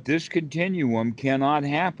 But this continuum cannot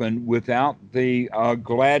happen without the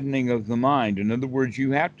gladdening of the mind. In other words,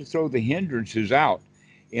 you have to throw the hindrances out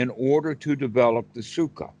in order to develop the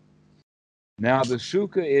sukha. Now, the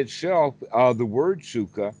sukha itself, the word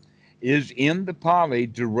sukha, is in the Pali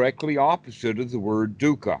directly opposite of the word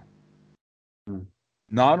dukkha. Mm.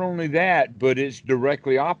 Not only that, but it's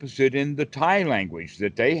directly opposite in the Thai language,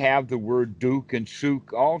 that they have the word duk and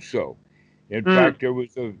suk also. In Mm. fact, there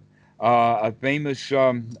was a famous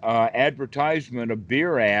advertisement, a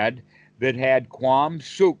beer ad, that had Quam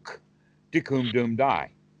Suk Dikum Dum Dai.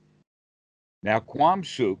 Now, Quam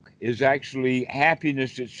Suk is actually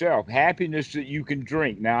happiness itself, happiness that you can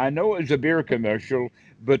drink. Now, I know it's a beer commercial,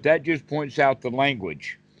 but that just points out the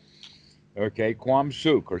language. Okay, Quam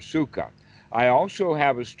Suk or Sukha. I also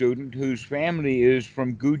have a student whose family is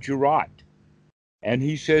from Gujarat. And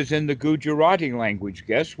he says in the Gujarati language,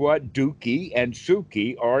 guess what? Duki and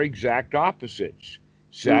Suki are exact opposites,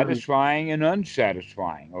 Mm. satisfying and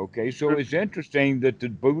unsatisfying. Okay, so it's interesting that the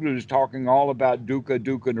Buddha is talking all about dukkha,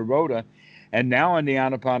 dukkha, nirodha. And now in the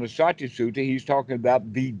Anapanasati Sutta, he's talking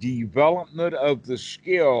about the development of the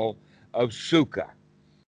skill of sukha.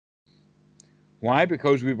 Why?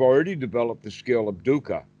 Because we've already developed the skill of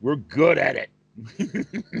dukkha. We're good at it.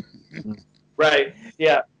 Right.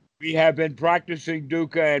 Yeah. We have been practicing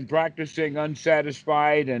dukkha and practicing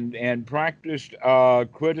unsatisfied and practiced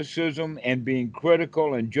criticism and being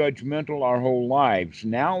critical and judgmental our whole lives.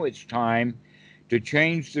 Now it's time to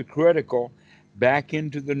change the critical back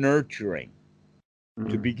into the nurturing,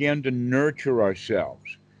 to Mm. begin to nurture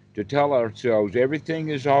ourselves, to tell ourselves everything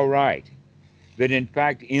is all right. That in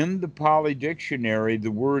fact, in the Pali dictionary,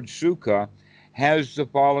 the word sukha has the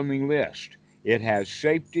following list: it has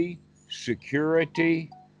safety, security,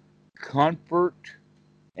 comfort,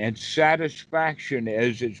 and satisfaction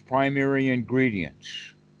as its primary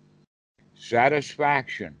ingredients.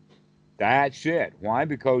 Satisfaction. That's it. Why?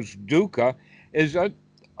 Because dukkha is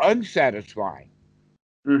unsatisfying.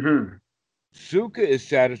 Mm-hmm. Sukha is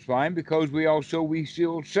satisfying because we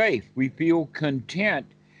feel safe, we feel content,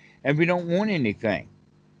 and we don't want anything.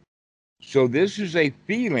 So this is a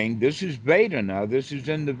feeling. This is Vedana. This is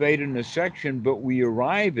in the Vedana section, but we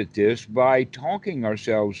arrive at this by talking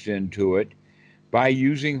ourselves into it by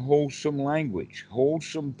using wholesome language,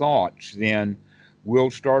 wholesome thoughts, then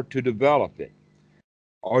we'll start to develop it.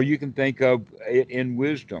 Or you can think of it in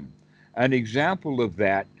wisdom. An example of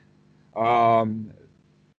that, um,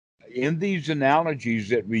 in these analogies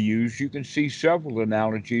that we use, you can see several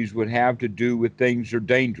analogies would have to do with things are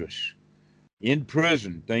dangerous. In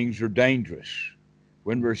prison, things are dangerous.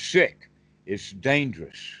 When we're sick, it's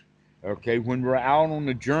dangerous. Okay, when we're out on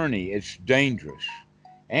a journey, it's dangerous.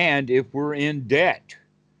 And if we're in debt,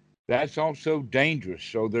 that's also dangerous.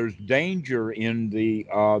 So there's danger in the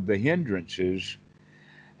hindrances,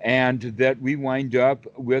 and that we wind up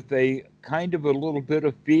with a kind of a little bit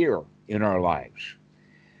of fear in our lives.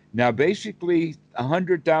 Now, basically,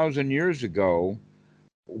 100,000 years ago,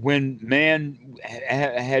 when man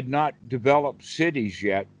had not developed cities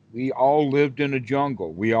yet, we all lived in a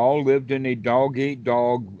jungle. We all lived in a dog eat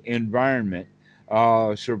dog environment,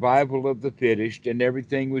 survival of the fittest, and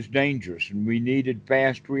everything was dangerous, and we needed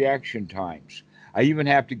fast reaction times. I even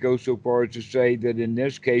have to go so far as to say that in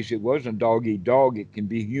this case, it wasn't dog eat dog, it can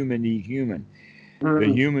be human eat human. The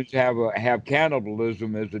Mm. humans have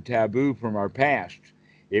cannibalism as a taboo from our past.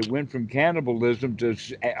 It went from cannibalism to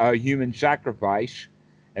human sacrifice,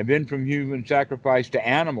 and then from human sacrifice to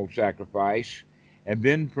animal sacrifice, and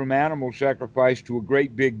then from animal sacrifice to a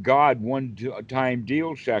great big God one time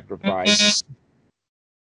deal sacrifice.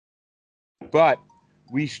 But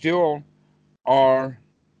we still are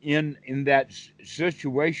in that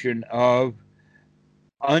situation of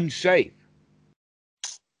unsafe.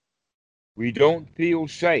 We don't feel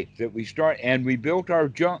safe. That we start and we built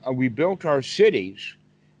our cities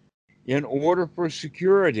in order for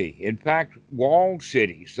security. In fact, walled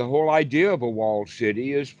cities, the whole idea of a walled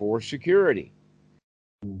city is for security.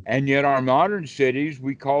 Mm. And yet our modern cities,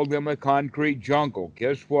 we call them a concrete jungle.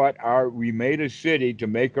 Guess what? We made a city to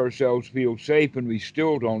make ourselves feel safe, and we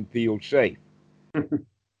still don't feel safe.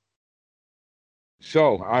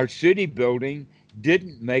 So our city building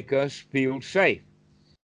didn't make us feel safe.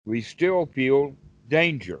 We still feel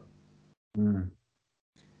danger. Mm.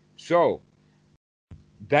 So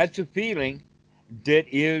that's a feeling. that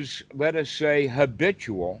is, let us say,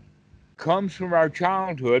 habitual comes from our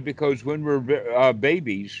childhood because when we're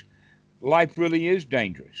babies, life really is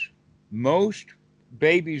dangerous. Most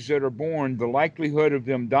babies that are born, the likelihood of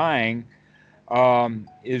them dying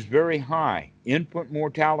is very high. Infant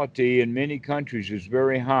mortality in many countries is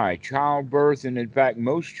very high. Childbirth, and in fact,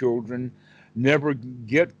 most children never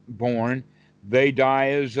get born, they die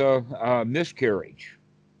as a miscarriage.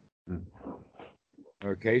 Mm.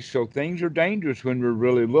 Okay, so things are dangerous when we're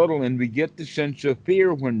really little, and we get the sense of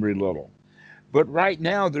fear when we're little. But right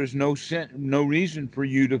now, there's no reason for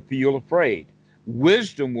you to feel afraid.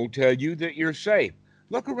 Wisdom will tell you that you're safe.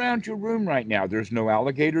 Look around your room right now. There's no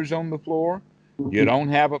alligators on the floor. You don't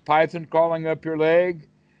have a python crawling up your leg.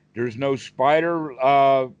 There's no spider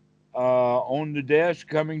on the desk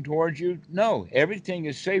coming towards you. No, everything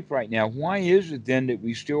is safe right now. Why is it then that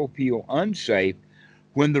we still feel unsafe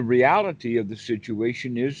when the reality of the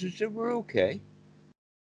situation is that we're okay?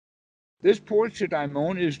 This porch that I'm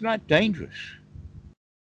on is not dangerous.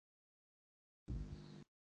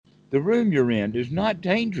 The room you're in is not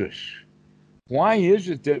dangerous. Why is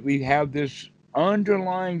it that we have this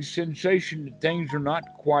underlying sensation that things are not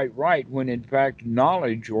quite right when, in fact,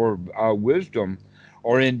 knowledge or wisdom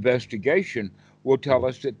or investigation will tell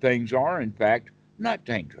us that things are, in fact, not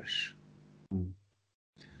dangerous? Mm.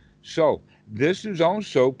 So, this is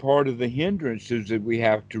also part of the hindrances that we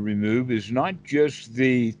have to remove is not just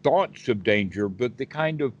the thoughts of danger, but the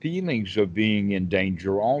kind of feelings of being in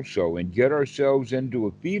danger also, and get ourselves into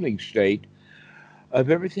a feeling state of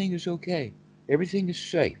everything is okay, everything is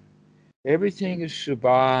safe, everything is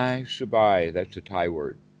sabai, sabai. That's a Thai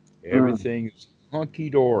word. Mm. Everything is hunky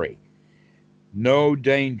dory, no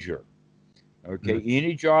danger. Mm. Okay,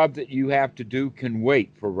 any job that you have to do can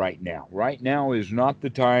wait for right now. Right now is not the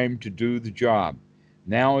time to do the job.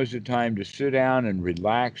 Now is the time to sit down and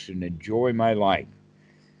relax and enjoy my life.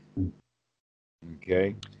 Mm.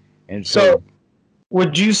 Okay, and so So,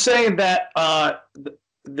 would you say that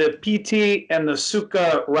the PT and the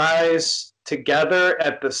Sukha rise together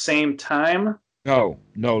at the same time? no,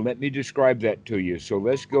 no. Let me describe that to you. So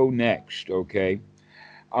let's go next. Okay.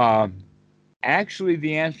 Um, Actually,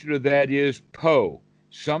 the answer to that is po.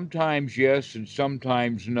 Sometimes yes and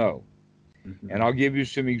sometimes no. And Mhm. I'll give you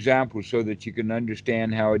some examples so that you can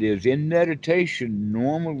understand how it is. In meditation,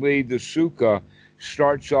 normally the sukha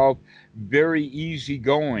starts off very easy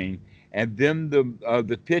going, and then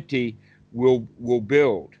the piti will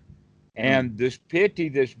build. Mm. And this pity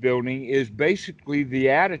that's building is basically the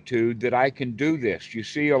attitude that I can do this. You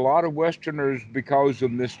see, a lot of Westerners, because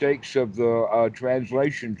of mistakes of the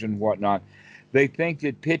translations and whatnot, they think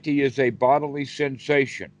that pity is a bodily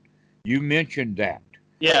sensation. You mentioned that.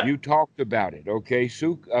 Yeah. You talked about it. Okay,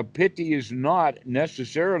 so pity is not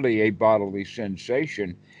necessarily a bodily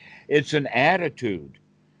sensation. It's an attitude,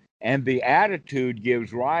 and the attitude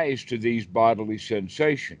gives rise to these bodily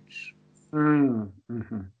sensations. Mm.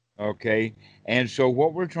 Mhm. Okay. And so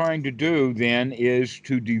what we're trying to do then is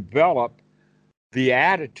to develop the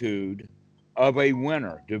attitude of a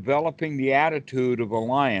winner, developing the attitude of a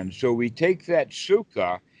lion. So we take that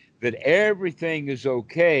sukha that everything is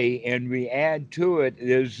okay and we add to it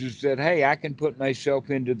is that, hey, I can put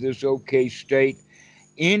myself into this okay state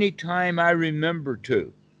anytime I remember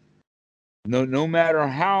to. No matter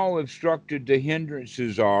how obstructed the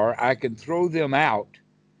hindrances are, I can throw them out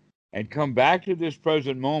and come back to this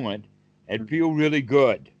present moment and Mm. feel really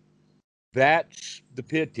good. That's the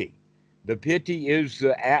piti. The piti is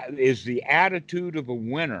the attitude of a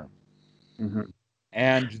winner, Mhm.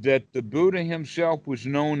 and that the Buddha himself was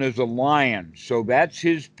known as a lion. So that's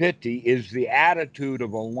his piti is the attitude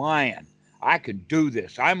of a lion. I can do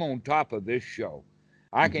this. I'm on top of this show.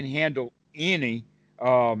 I Mhm. can handle any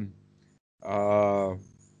um, uh,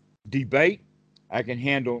 debate. I can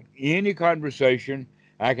handle any conversation.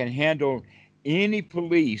 I can handle any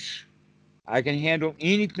police. I can handle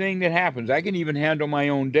anything that happens. I can even handle my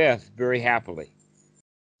own death very happily.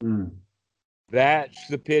 Mm. That's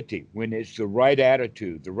the pity when it's the right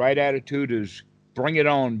attitude. The right attitude is bring it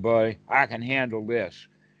on, boy. I can handle this.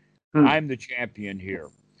 Mm. I'm the champion here.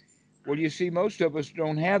 Well, you see, most of us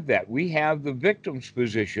don't have that. We have the victim's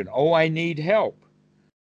position. Oh, I need help.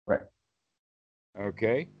 Right.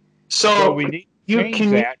 Okay. So So we need to you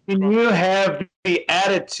change that can from, you have the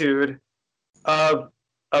attitude of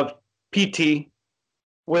PT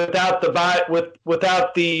without the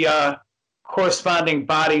without the corresponding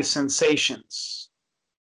body sensations,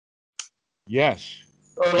 yes,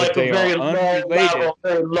 or but like a they are very unrelated.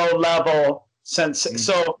 very low level sense. Mhm.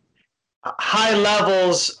 So high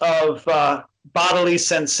levels of bodily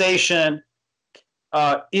sensation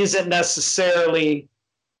isn't necessarily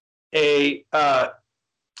an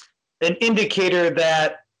indicator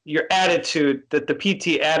that your attitude, that the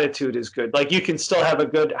PT attitude is good. Like you can still have a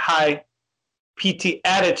good high PT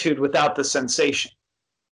attitude without the sensation.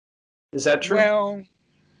 Is that true? Well,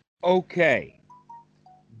 okay.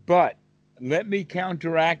 But let me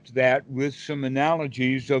counteract that with some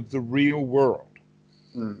analogies of the real world.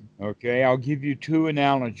 Mm. Okay, I'll give you two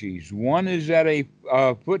analogies. One is at a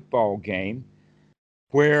football game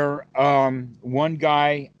where one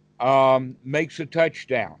guy makes a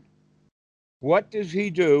touchdown. What does he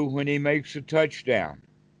do when he makes a touchdown?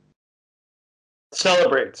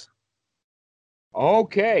 Celebrates.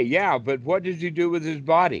 Okay, yeah, but what does he do with his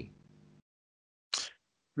body?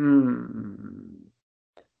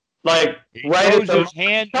 Like He right at throws the his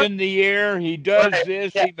hands in the air. He does right.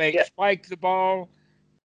 this. Yeah, He makes yeah, spike the ball.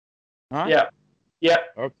 Huh? yeah, yeah,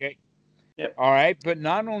 Okay. yeah. All right. But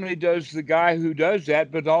not only does the guy who does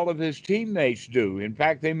that, but all of his teammates do. In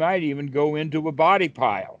fact, they might even go into a body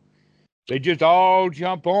pile. They just all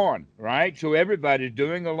jump on, right? So everybody's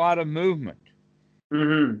doing a lot of movement.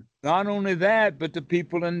 Mm-hmm. Not only that, but the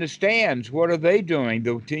people in the stands, what are they doing?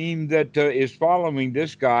 The team that is following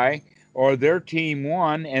this guy or their team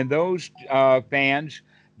won, and those fans,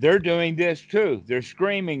 they're doing this too. They're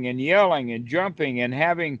screaming and yelling and jumping and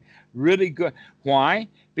having really good. Why?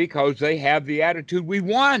 Because they have the attitude, we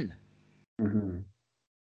won. Mm-hmm.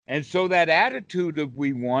 And so that attitude of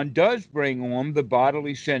we won does bring on the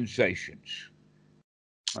bodily sensations.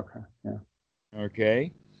 Okay. Yeah.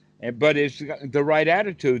 Okay. But it's the right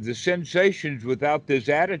attitude. The sensations without this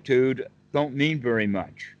attitude don't mean very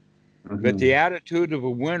much. But Mm-hmm. the attitude of a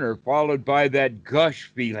winner followed by that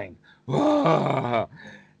gush feeling, ah,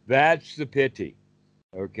 that's the pity.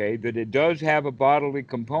 Okay, that it does have a bodily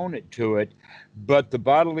component to it, but the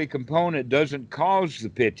bodily component doesn't cause the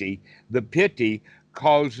pity. The pity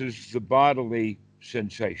causes the bodily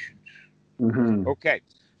sensations. Mm-hmm. Okay,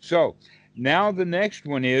 so now the next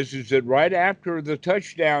one is that right after the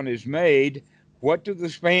touchdown is made, what do the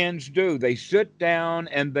fans do? They sit down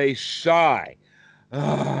and they sigh.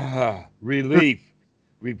 Ah, relief.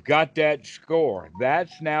 We've got that score.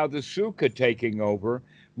 That's now the Sukkah taking over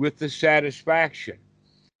with the satisfaction.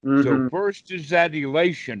 So Mm-hmm. first is that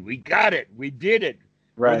elation. We got it. We did it.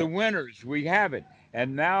 We're the Right. winners. We have it.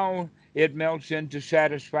 And now it melts into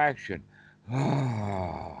satisfaction.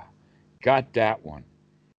 Ah, got that one.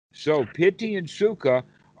 So piti and sukha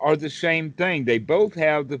are the same thing. They both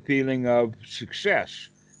have the feeling of success,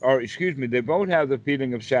 or excuse me, they both have the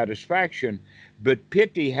feeling of satisfaction, but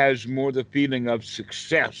piti has more the feeling of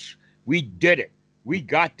success. We did it. We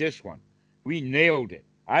got this one. We nailed it.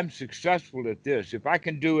 I'm successful at this. If I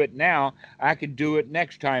can do it now, I can do it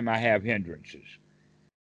next time I have hindrances.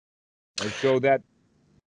 And so that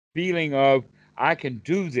feeling of I can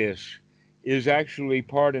do this is actually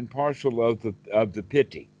part and parcel of the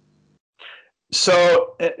piti.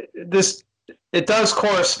 So this it does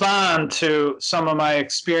correspond to some of my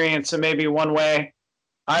experience, and maybe one way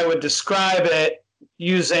I would describe it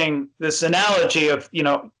using this analogy of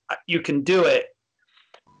you can do it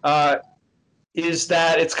uh, is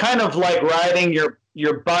that it's kind of like riding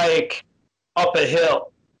your bike up a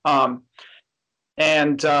hill, um,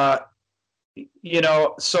 and so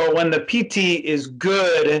when the PT is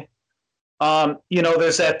good,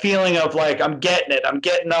 there's that feeling of like I'm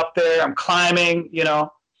getting up there, I'm climbing. You're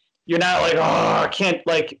not like, oh, I can't,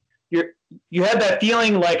 like you have that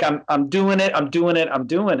feeling like I'm doing it, I'm doing it, I'm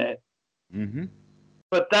doing it. Mm-hmm.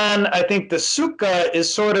 But then I think the sukha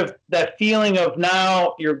is sort of that feeling of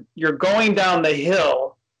now you're going down the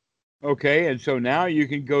hill. Okay, and so now you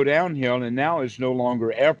can go downhill, and now it's no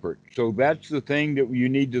longer effort. So that's the thing that you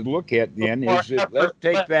need to look at then More is that let's effort.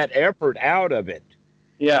 take that effort out of it.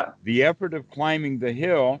 Yeah, The effort of climbing the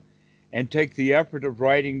hill and take the effort of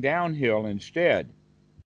riding downhill instead.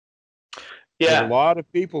 But a yeah. lot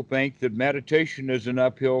of people think that meditation is an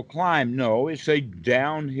uphill climb. No, it's a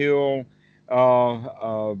downhill uh,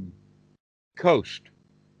 uh, coast.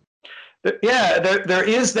 Yeah, there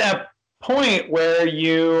is that point where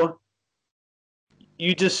you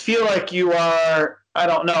just feel like you are, I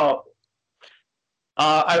don't know.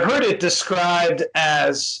 I've heard it described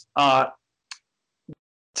as,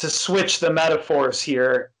 to switch the metaphors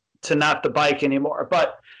here, to not the bike anymore,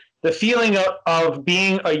 but the feeling of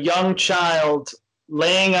being a young child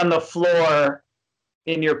laying on the floor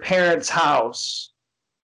in your parents' house,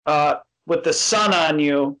 uh, with the sun on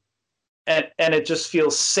you, and it just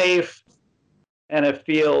feels safe, and it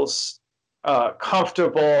feels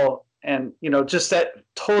comfortable, and just that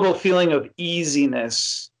total feeling of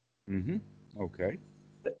easiness. Mm-hmm. Okay.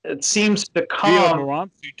 It seems to Bill calm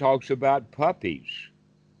Moramsey talks about puppies.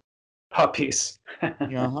 puppies.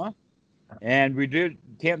 Uh huh. And we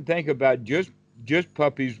can't think about just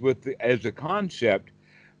puppies as a concept,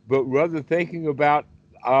 but rather thinking about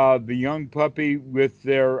the young puppy with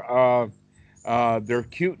their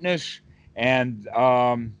cuteness and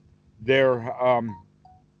their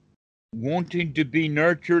wanting to be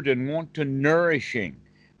nurtured and want to nourishing.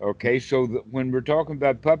 Okay, so when we're talking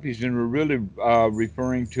about puppies, and we're really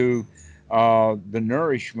referring to the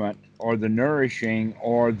nourishment or the nourishing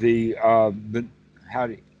or the how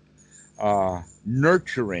do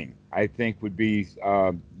nurturing, I think would be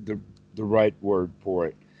the the right word for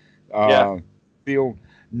it. Yeah. Uh, feel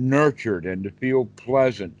nurtured and to feel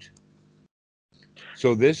pleasant.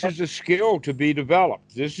 So this is a skill to be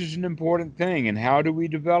developed. This is an important thing. And how do we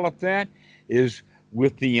develop that? Is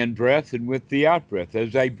with the in breath and with the out breath.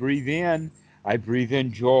 As I breathe in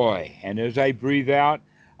joy. And as I breathe out,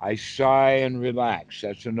 I sigh and relax.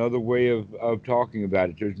 That's another way of talking about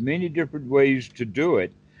it. There's many different ways to do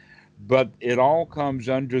it, but it all comes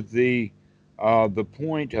under the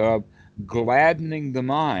point of gladdening the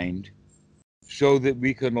mind so that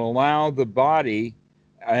we can allow the body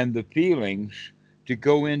and the feelings to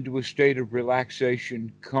go into a state of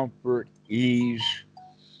relaxation, comfort, ease,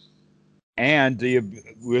 and the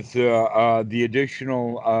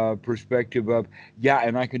additional perspective of, yeah,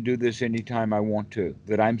 and I can do this anytime I want to,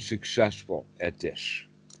 that I'm successful at this.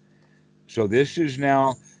 So this is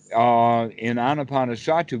now in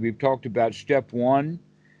Anapanasati. We've talked about step one.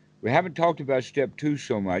 We haven't talked about step two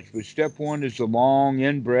so much, but step one is the long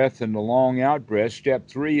in breath and the long out breath. Step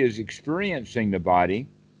three is experiencing the body,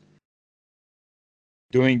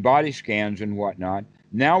 doing body scans and whatnot.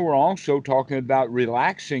 Now we're also talking about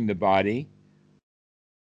relaxing the body.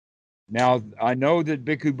 Now, I know that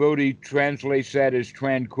Bhikkhu Bodhi translates that as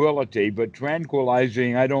tranquility, but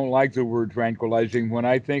tranquilizing, I don't like the word tranquilizing. When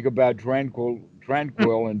I think about tranquil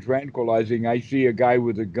and tranquilizing, I see a guy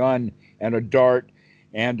with a gun and a dart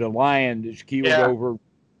and a lion that's keeled Yeah. over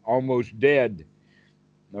almost dead.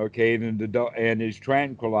 Okay, and is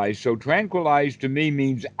tranquilized. So tranquilized to me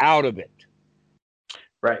means out of it.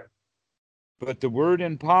 Right. But the word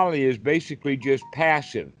in Pali is basically just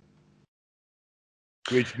passive,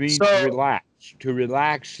 which means So relax, to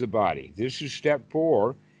relax the body. This is step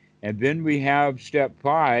four. And then we have step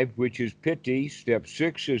five, which is piti. Step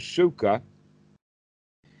six is sukha.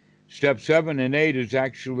 Step seven and eight is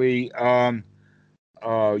actually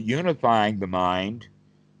unifying the mind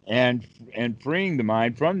and freeing the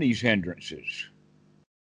mind from these hindrances.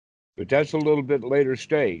 But that's a little bit later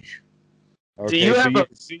stage. do Okay, you so have you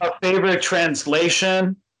can see. a favorite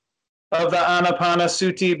translation of the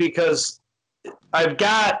Anapanasati? Because I've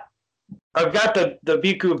got the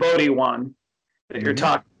Bhikkhu Bodhi one that you're Mm-hmm.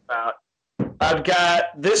 talking about. I've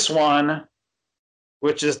got this one,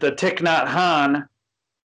 which is the Thich Nhat Hanh,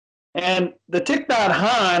 and the Thich Nhat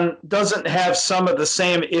Hanh doesn't have some of the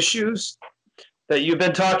same issues that you've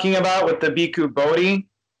been talking about with the Bhikkhu Bodhi,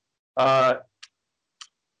 uh,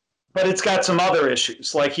 but it's got some other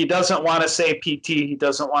issues. Like he doesn't want to say PT, he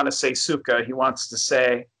doesn't want to say Sukha, he wants to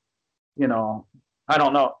say, you know, I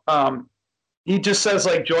don't know. He just says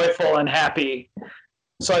like joyful and happy.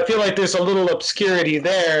 So I feel like there's a little obscurity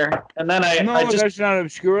there. And then I No, just, that's not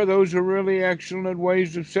obscure. Those are really excellent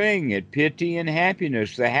ways of saying it. Pity and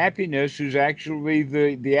happiness. The happiness is actually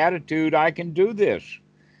the attitude, I can do this.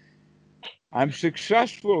 I'm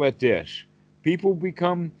successful at this. People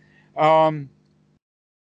become um,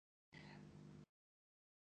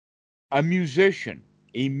 a musician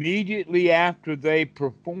immediately after they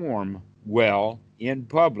perform well in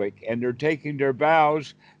public and they're taking their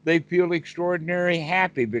bows. They feel extraordinarily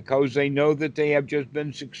happy because they know that they have just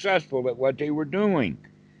been successful at what they were doing.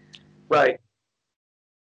 right,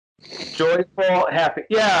 joyful, happy.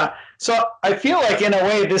 Yeah. So I feel like in a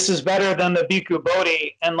way this is better than the Bhikkhu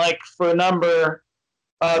Bodhi. And like for number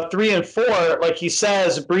 3 and 4, like he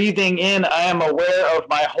says, breathing in, I am aware of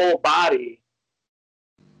my whole body.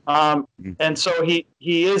 Um, and so he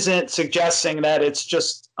isn't suggesting that it's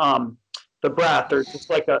just the breath or just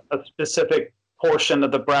like a specific portion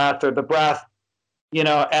of the breath or the breath,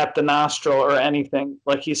 at the nostril or anything.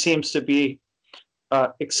 Like he seems to be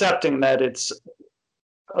accepting that it's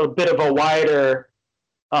a bit of a wider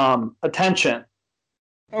attention.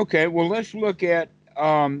 Okay, well, let's look at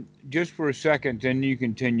just for a second, and you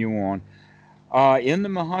continue on. In the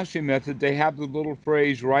Mahasi method, they have the little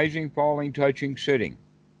phrase rising, falling, touching, sitting.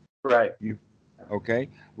 Right. You, okay?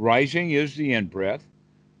 Rising is the in breath,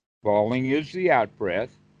 falling is the out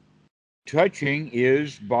breath, touching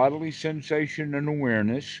is bodily sensation and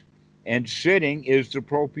awareness, and sitting is the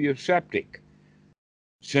proprioceptic.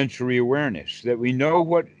 sensory awareness, that we know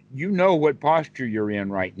what posture you're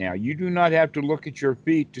in right now. You do not have to look at your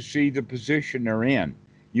feet to see the position they're in.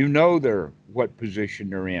 You know what position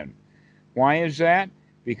they're in. Why is that?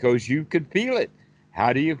 Because you can feel it.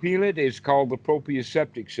 How do you feel it? It's called the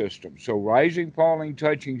proprioceptic system. So rising, falling,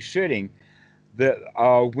 touching, sitting. That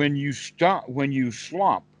when you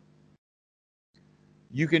slump,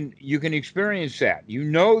 you can experience that. You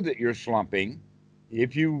know that you're slumping.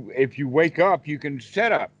 If you wake up, you can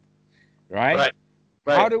sit up, right? Right.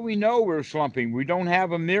 How Right. do we know we're slumping? We don't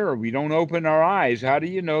have a mirror. We don't open our eyes. How do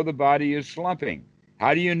you know the body is slumping?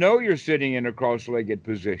 How do you know you're sitting in a cross-legged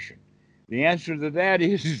position? The answer to that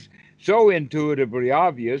is so intuitively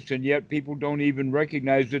obvious, and yet people don't even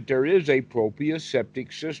recognize that there is a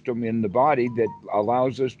proprioceptic system in the body that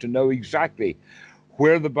allows us to know exactly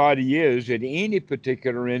where the body is at any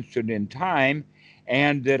particular instant in time,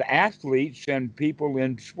 and that athletes and people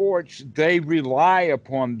in sports, they rely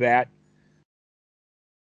upon that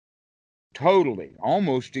totally,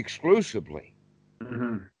 almost exclusively.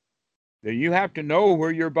 Mm-hmm. That you have to know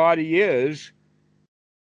where your body is,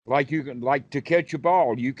 like to catch a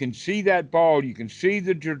ball. You can see that ball, you can see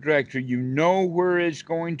the trajectory, you know where it's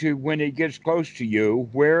going to when it gets close to you,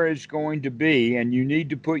 where it's going to be, and you need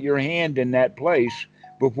to put your hand in that place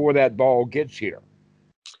before that ball gets here.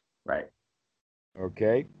 Right.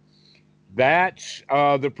 Okay? That's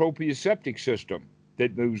the proprioceptic system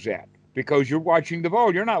that moves that. Because you're watching the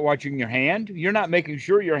ball, you're not watching your hand. You're not making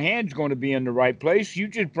sure your hand's going to be in the right place. You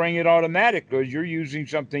just bring it automatic because you're using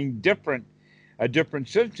something different, a different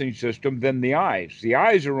sensing system than the eyes. The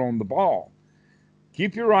eyes are on the ball.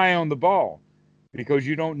 Keep your eye on the ball because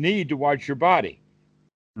you don't need to watch your body.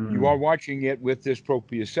 You are Mm. watching it with this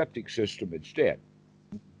proprioceptic system instead.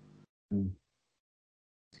 Mm.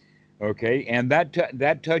 Okay, and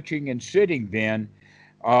that touching and sitting then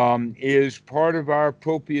is part of our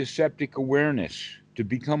proprioceptic awareness, to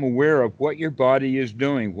become aware of what your body is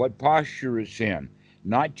doing, what posture it's in,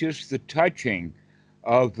 not just the touching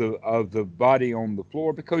of the body on the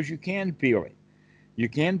floor, because you can feel it. You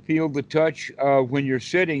can feel the touch when you're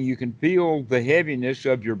sitting. You can feel the heaviness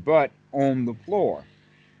of your butt on the floor,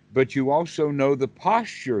 but you also know the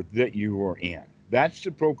posture that you are in. That's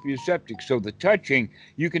the proprioceptic. So the touching,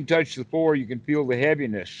 you can touch the floor, you can feel the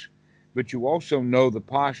heaviness, but you also know the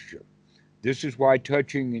posture. This is why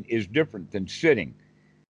touching is different than sitting.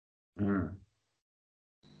 Mm.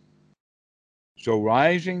 So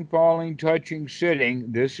rising, falling, touching,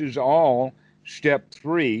 sitting, this is all step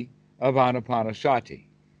 3 of Anapanasati.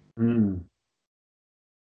 Mm.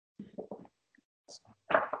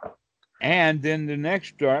 And then the next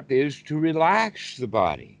step is to relax the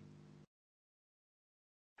body.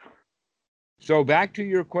 So back to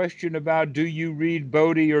your question about, do you read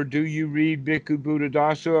Bodhi or do you read Bhikkhu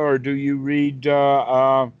Buddhadasa or do you read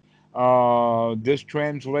this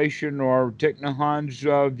translation or Thich Nhat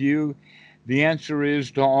Hanh's view? The answer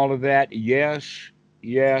is to all of that, yes,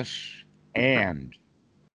 yes, and.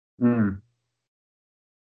 Mm.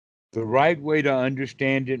 The right way to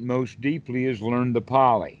understand it most deeply is learn the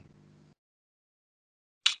Pali.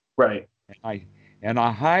 Right. I, and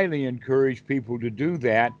I highly encourage people to do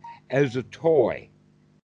that as a toy,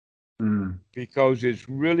 Mm. because it's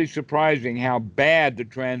really surprising how bad the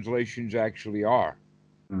translations actually are.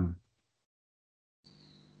 Mm.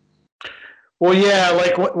 Well, yeah,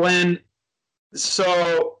 like when,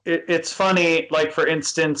 so it's funny, like for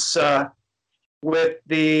instance, with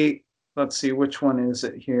the, let's see, which one is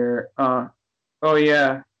it here? Oh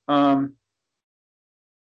yeah.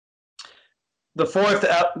 The fourth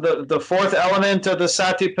element of the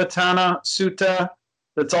Satipatthana Sutta,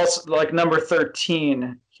 that's also like number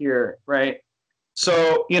 13 here, right?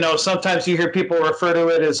 So, sometimes you hear people refer to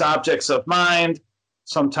it as objects of mind.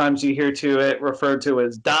 Sometimes you hear to it referred to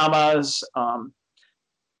as dhammas.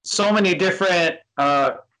 So many different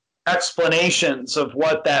explanations of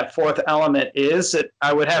what that fourth element is, that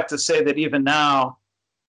I would have to say that even now,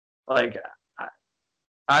 like,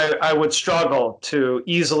 I would struggle to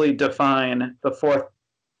easily define the fourth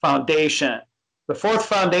foundation. The fourth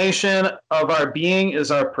foundation of our being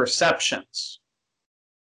is our perceptions,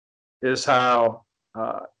 is how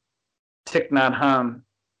Thich Nhat Hanh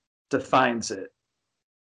defines it.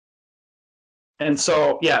 And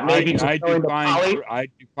so, yeah, I, maybe just I knowing the define Pali. I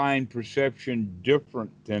define perception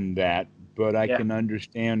different than that, but I Yeah. can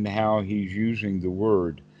understand how he's using the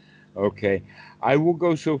word. Okay, I will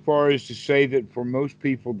go so far as to say that for most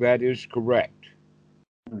people that is correct.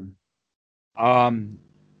 Mm. Um,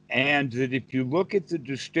 and that if you look at the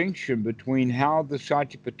distinction between how the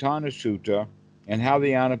Satipatthana Sutta and how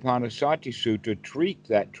the Anapanasati Sutta treat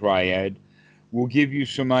that triad, will give you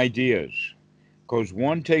some ideas. because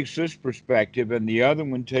one takes this perspective and the other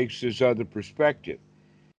one takes this other perspective.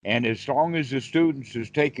 And as long as the students is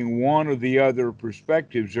taking one or the other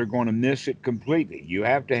perspectives, they're going to miss it completely. You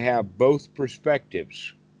have to have both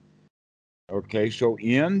perspectives. Okay, so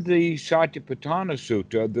in the Satipatthana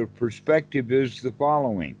Sutta, the perspective is the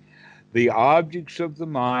following. The objects of the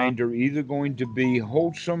mind are either going to be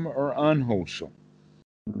wholesome or unwholesome.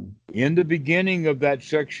 In the beginning of that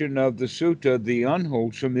section of the sutta, the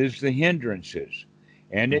unwholesome is the hindrances.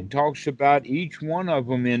 And it talks about each one of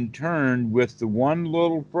them in turn with the one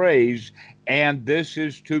little phrase, and this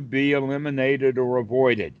is to be eliminated or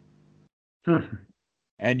avoided.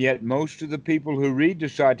 And yet, most of the people who read the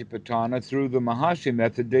Satipatthana through the Mahasi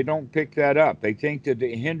method, they don't pick that up. They think that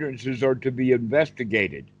the hindrances are to be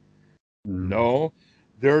investigated. No,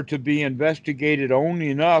 they're to be investigated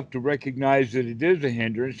only enough to recognize that it is a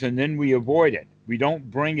hindrance, and then we avoid it. We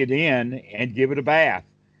don't bring it in and give it a bath.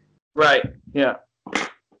 Right. Yeah.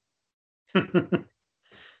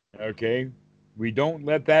 Okay? We don't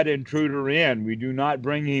let that intruder in. We do not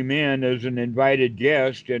bring him in as an invited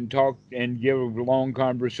guest and talk and give a long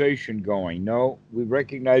conversation going. No, we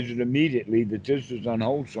recognize it immediately that this is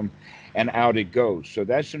unwholesome, and out it goes. So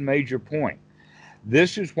that's a major point.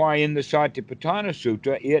 This is why in the Satipatthana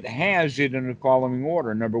Sutta, it has it in the following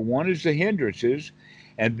order. Number one is the hindrances,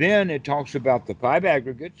 and then it talks about the five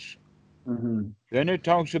aggregates. Then it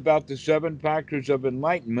talks about the seven factors of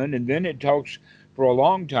enlightenment, and then it talks for a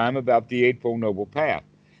long time about the Eightfold Noble Path.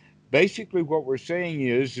 Basically, what we're saying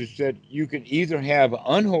is that you can either have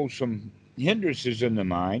unwholesome hindrances in the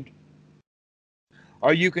mind,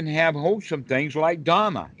 or you can have wholesome things like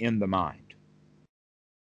Dhamma in the mind.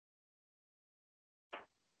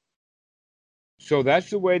 So that's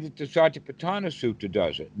the way that the Satipatthana Sutta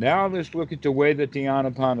does it. Now let's look at the way that the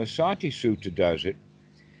Anapanasati Sutta does it.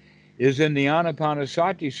 Is in the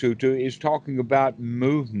Anapanasati Sutta is talking about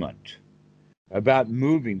movement, about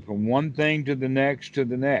moving from one thing to the next to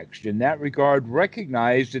the next. In that regard,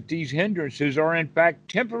 recognize that these hindrances are in fact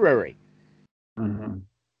temporary.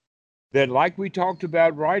 That, like we talked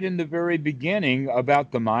about right in the very beginning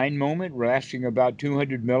about the mind moment, lasting about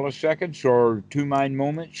 200 milliseconds or two mind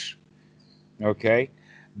moments. Okay,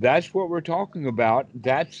 that's what we're talking about.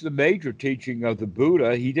 That's the major teaching of the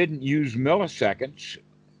Buddha. He didn't use milliseconds,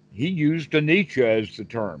 he used anicca as the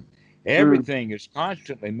term. Everything is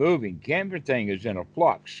constantly moving, everything is in a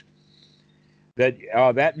flux.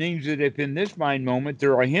 That means that if in this mind moment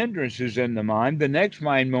there are hindrances in the mind, the next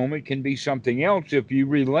mind moment can be something else if you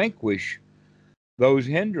relinquish those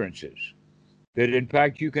hindrances. That in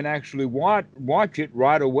fact you can actually watch it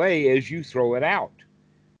right away as you throw it out.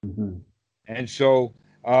 And so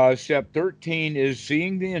step 13 is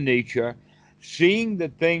seeing the anicca, seeing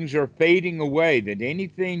that things are fading away, that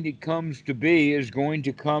anything that comes to be is going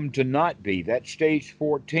to come to not be. That's stage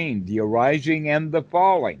 14, the arising and the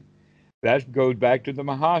falling. That goes back to the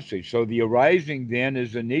Mahasi. So the arising then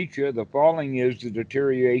is anicca, the falling is the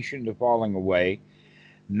deterioration, the falling away.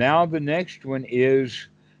 Now the next one is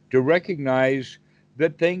to recognize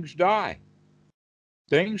that things die.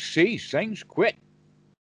 Things cease, things quit.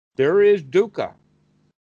 There is dukkha.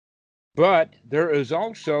 But there is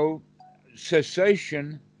also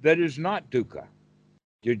cessation that is not dukkha.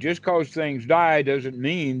 Just because things die doesn't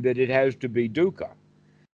mean that it has to be dukkha.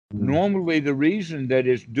 Normally, the reason that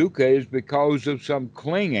it's dukkha is because of some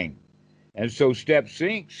clinging. And so step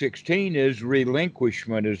 16 is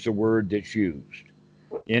relinquishment is the word that's used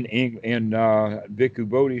in Bhikkhu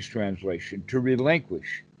Bodhi's translation, to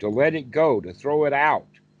relinquish, to let it go, to throw it out.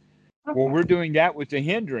 Well, we're doing that with the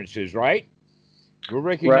hindrances, right? We'll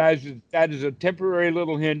recognize that that is a temporary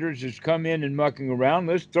little hindrance that's come in and mucking around.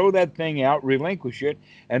 Let's throw that thing out, relinquish it,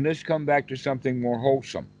 and let's come back to something more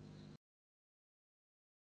wholesome.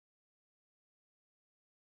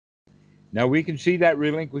 Now, we can see that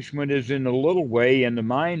relinquishment is in a little way, in the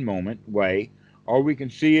mind moment way, or we can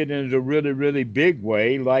see it in a really, really big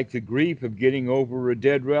way, like the grief of getting over a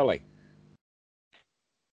dead relic.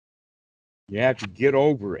 You have to get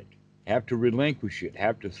over it, have to relinquish it,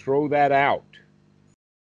 have to throw that out.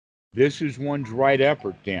 This is one's right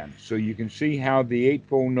effort then. So you can see how the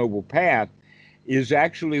Eightfold Noble Path is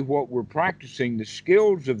actually what we're practicing, the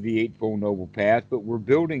skills of the Eightfold Noble Path, but we're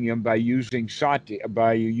building them by using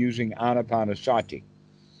Anapanasati.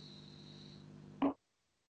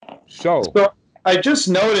 So I just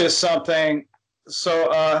noticed something.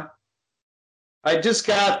 So I just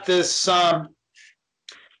got this the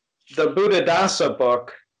Buddhadasa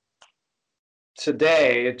book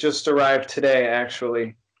today. It just arrived today,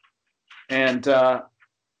 actually. And let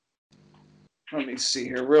me see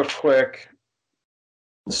here real quick.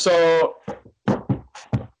 So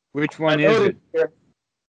Which I one is noticed it? here.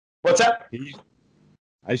 What's that? He's,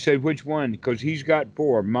 I said, which one? Because he's got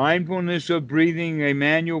four. Mindfulness of breathing, a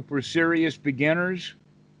manual for serious beginners.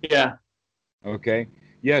 Yeah. Okay.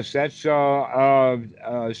 Yes, that's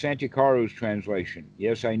Santicaro's translation.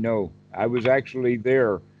 Yes, I know. I was actually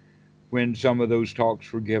there when some of those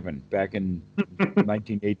talks were given back in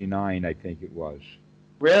 1989, I think it was.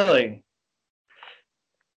 Really?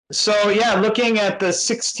 So yeah, looking at the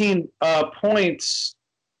 16 points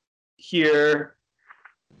here,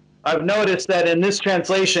 I've noticed that in this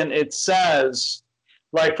translation it says,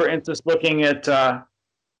 like for instance, looking at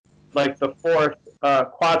like the fourth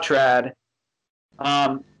quatrad,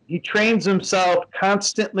 he trains himself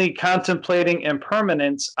constantly contemplating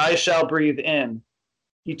impermanence. I shall breathe in.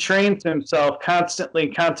 He trains himself constantly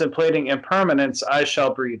contemplating impermanence. I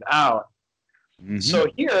shall breathe out. Hmm. So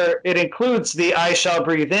here it includes the I shall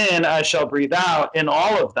breathe in, I shall breathe out in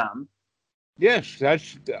all of them. Yes,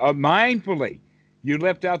 that's mindfully. You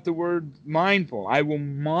left out the word mindful. I will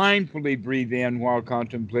mindfully breathe in while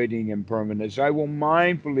contemplating impermanence. I will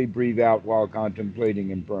mindfully breathe out while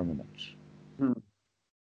contemplating impermanence. Hmm.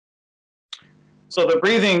 So the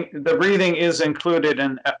breathing is included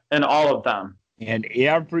in all of them. And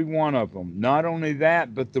every one of them. Not only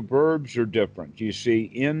that, but the verbs are different. You see,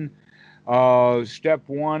 in step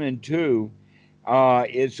one and two,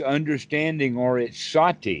 it's understanding or it's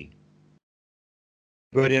sati.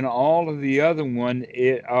 But in all of the other one,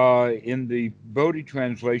 in the Bodhi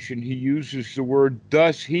translation, he uses the word,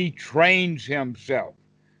 thus he trains himself.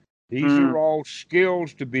 These Hmm. are all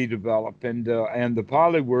skills to be developed, and the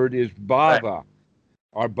Pali word is Right. bhava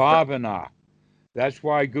or bhavana. That's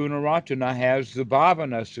why Gunaratana has the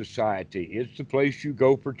Bhavana Society. It's the place you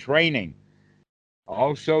go for training.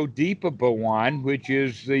 Also, Deepa Bhawan, which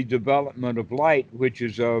is the development of light, which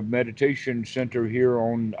is a meditation center here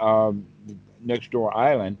on next door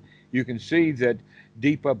island. You can see that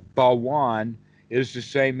Deepa Bhawan is the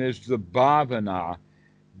same as the Bhavana.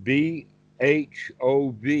 Bhov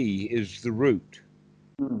is the root.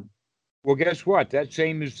 Hmm. Well, guess what? That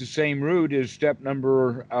same is the same root as step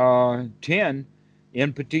number 10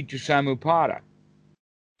 in Paticca Samuppada,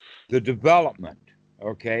 the development.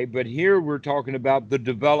 Okay, but here we're talking about the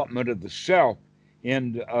development of the self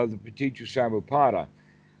in the Paticca Samuppada,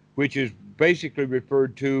 which is basically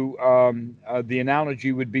referred to. The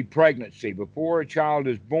analogy would be pregnancy. Before a child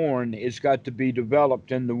is born, it's got to be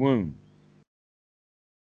developed in the womb.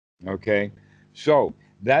 Okay, so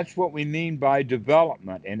that's what we mean by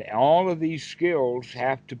development, and all of these skills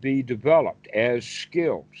have to be developed as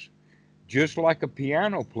skills, just like a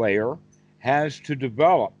piano player has to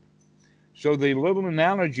develop. So the little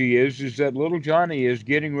analogy is that little Johnny is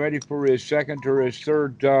getting ready for his second or his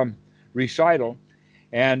third recital,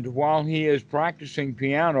 and while he is practicing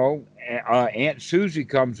piano, Aunt Susie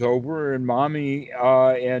comes over, and Mommy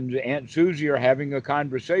and Aunt Susie are having a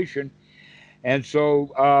conversation, and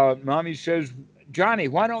so Mommy says, "Johnny,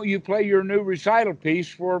 why don't you play your new recital piece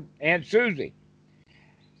for Aunt Susie?"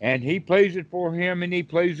 And he plays it for him, and he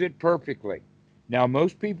plays it perfectly. Now,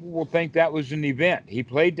 most people will think that was an event. He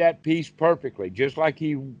played that piece perfectly, just like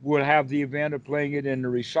he would have the event of playing it in the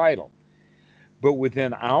recital. But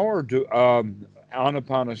within our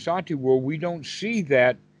Anapanasati world, we don't see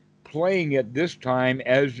that playing it this time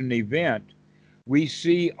as an event. We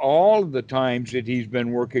see all of the times that he's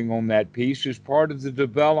been working on that piece as part of the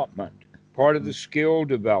development, part of the skill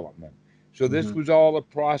development. So this Mhm. was all a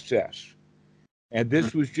process. And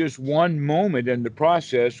this was just one moment in the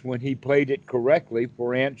process when he played it correctly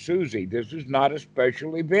for Aunt Susie. This is not a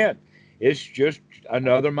special event. It's just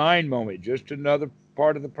another mind moment, just another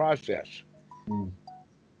part of the process. Mhm.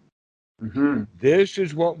 Mhm. This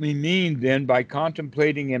is what we mean then by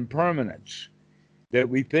contemplating impermanence. That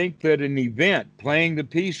we think that an event, playing the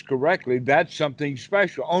piece correctly, that's something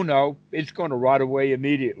special. Oh no, it's going to rot away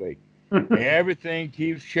immediately. Everything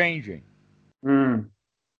keeps changing. Mm.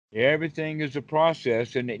 Everything is a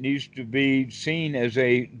process and it needs to be seen as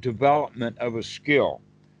a development of a skill.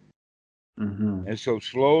 Mhm. And so,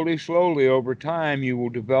 slowly, slowly, over time, you will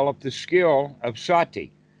develop the skill of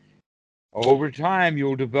sati. Over time,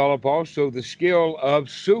 you'll develop also the skill of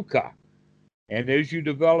sukha. And as you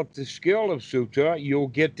develop the skill of sutta, you'll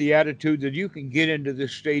get the attitude that you can get into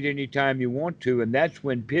this state anytime you want to, and that's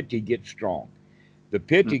when piti gets strong. The Mm.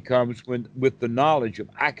 piti comes when, with the knowledge of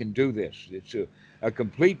I can do this. It's a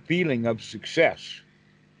complete feeling of success.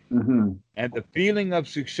 Mhm. And the feeling of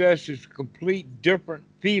success is a complete different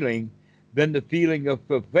feeling than the feeling of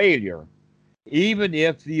failure, even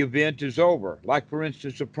if the event is over. Like, for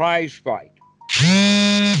instance, a prize fight.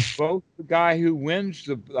 both the guy who wins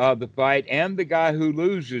the fight and the guy who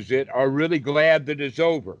loses it are really glad that it's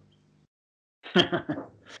over.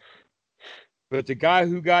 But the guy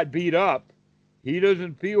who got beat up, he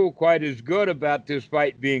doesn't feel quite as good about this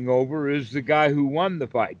fight being over as the guy who won the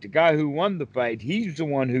fight. The guy who won the fight, he's the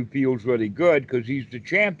one who feels really good because he's the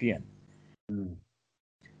champion. Mm.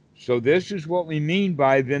 So this is what we mean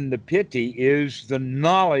by then the pity is the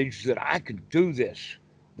knowledge that I can do this,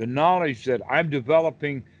 the knowledge that I'm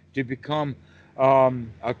developing to become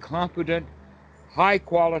a competent, high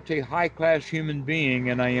quality, high class human being,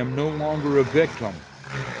 and I am no longer a victim.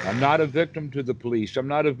 I'm not a victim to the police. I'm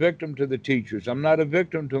not a victim to the teachers. I'm not a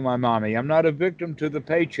victim to my mommy. I'm not a victim to the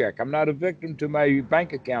paycheck. I'm not a victim to my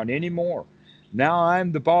bank account anymore. Now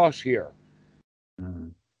I'm the boss here.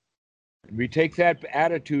 Mm. We take that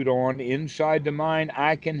attitude on inside the mind.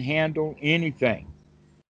 I can handle anything.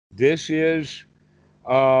 This is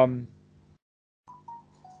um,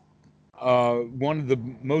 one of the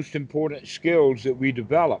most important skills that we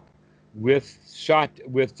develop with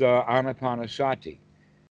Anapanasati.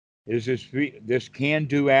 Is this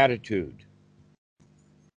can-do attitude,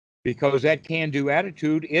 because that can-do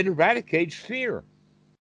attitude, it eradicates fear.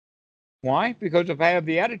 Why? Because if I have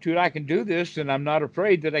the attitude I can do this, then I'm not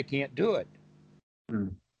afraid that I can't do it.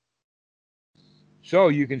 Mm. So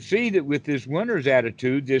you can see that with this winner's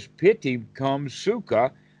attitude, this piti becomes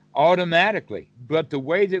sukha automatically. But the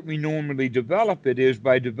way that we normally develop it is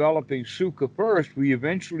by developing sukha first. We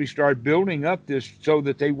eventually start building up this so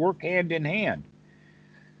that they work hand in hand.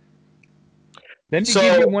 Let me give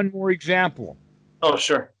you So, one more example. oh,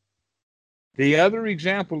 sure. The other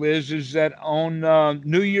example is that on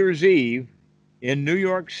New Year's Eve in New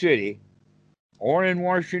York City or in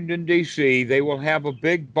Washington, D.C., they will have a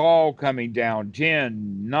big ball coming down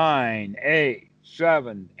 10, 9, 8,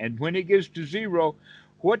 7. And when it gets to 0,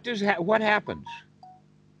 what happens?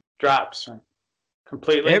 Drops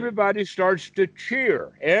completely. Everybody starts to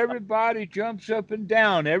cheer. Everybody jumps up and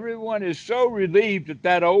down. Everyone is so relieved that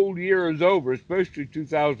that old year is over, especially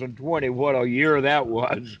 2020. What a year that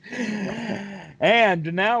was.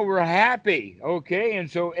 And now we're happy, okay? And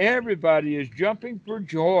so everybody is jumping for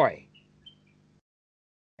joy.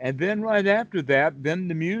 And then right after that, then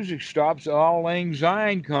the music stops. All Lang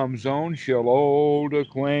Syne comes on, She'll Old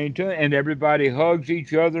Acquaintance, and everybody hugs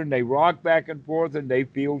each other and they rock back and forth and they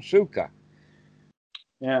feel sukha.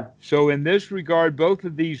 Yeah. So in this regard, both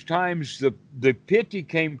of these times, the piti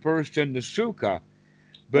came first and the sukha.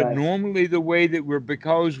 But Right. normally the way that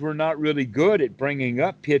because we're not really good at bringing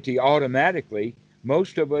up piti automatically,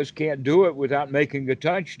 most of us can't do it without making a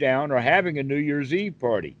touchdown or having a New Year's Eve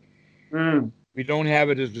party. Mm. We don't have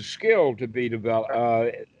it as a skill to be developed.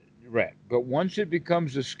 Right. But once it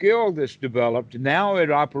becomes a skill that's developed, now it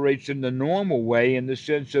operates in the normal way in the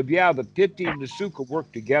sense of, yeah, the piti and the sukha work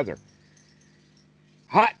together.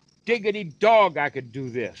 Hot diggity dog, I could do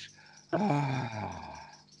this.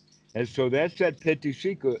 And so that's that piti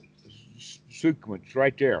sequence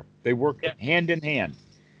right there. They work Yeah. hand in hand.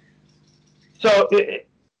 So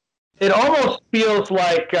it almost feels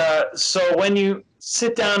like so when you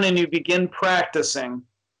sit down and you begin practicing,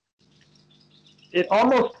 it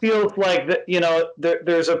almost feels like that,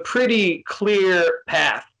 there's a pretty clear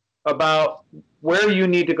path about where you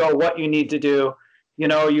need to go, what you need to do.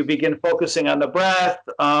 You begin focusing on the breath.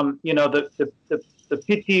 The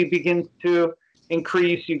piti begins to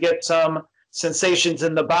increase. You get some sensations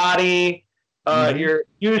in the body. Mm-hmm. You're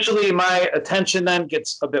usually, my attention then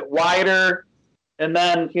gets a bit wider, and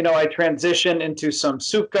then I transition into some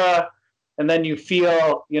sukha, and then you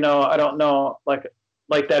feel, I don't know, like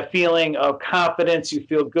that feeling of confidence. You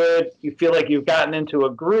feel good. You feel like you've gotten into a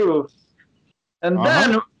groove. And Uh-huh.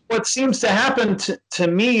 then what seems to happen to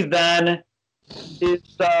me then is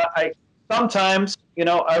I sometimes,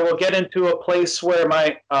 I will get into a place where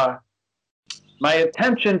my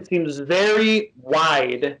attention seems very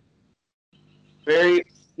wide, very,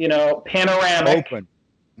 panoramic, Open.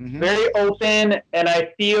 Mm-hmm. very open, and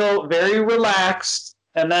I feel very relaxed.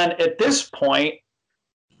 And then at this point,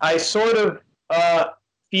 I sort of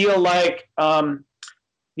feel like,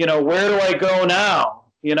 where do I go now?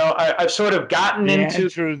 I've sort of gotten The into.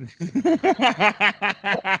 answer,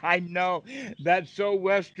 I know, that's so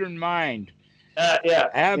Western mind. Yeah, yeah,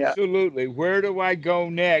 Absolutely. Where do I go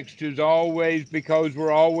next is always because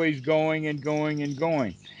we're always going and going and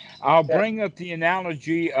going. I'll yeah, bring up the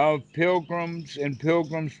analogy of pilgrims and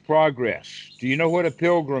pilgrim's progress. Do you know what a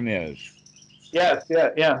pilgrim is? yes, yeah,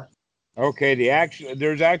 yeah, Okay,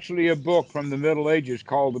 there's actually a book from the Middle Ages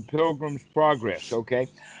called The Pilgrim's Progress, okay?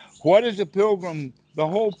 What is a pilgrim? The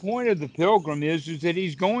whole point of the pilgrim is that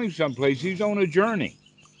he's going someplace. He's on a journey.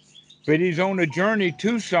 but he's on a journey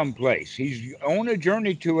to someplace. He's on a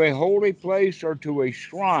journey to a holy place or to a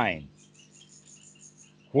shrine.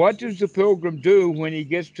 What does the pilgrim do when he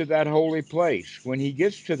gets to that holy place? When he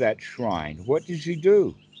gets to that shrine, what does he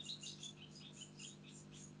do?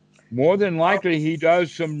 More than likely, he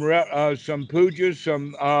does some pujas,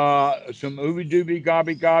 some ooby dooby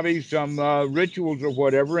gobby gobby, some rituals or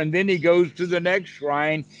whatever, and then he goes to the next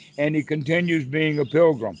shrine and he continues being a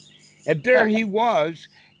pilgrim. And there he was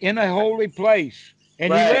in a holy place,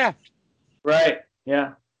 and he Right. left. Right.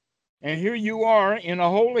 Yeah. And here you are in a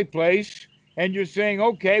holy place, and you're saying,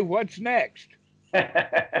 "Okay, what's next?"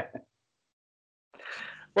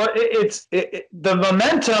 Well, the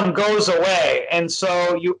momentum goes away, and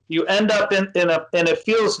so you end up in a, and it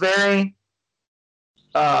feels very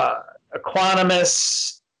uh,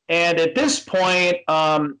 equanimous. And at this point,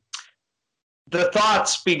 the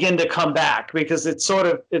thoughts begin to come back because it's so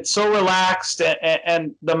relaxed,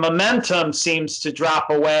 and the momentum seems to drop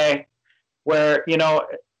away. Where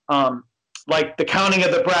like the counting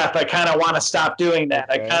of the breath, I kind of want to stop doing that.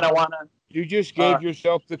 I Okay. kind of want You just to, gave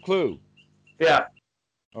yourself the clue. yeah,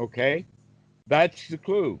 Okay. That's the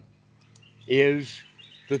clue. Is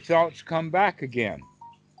the thoughts come back again.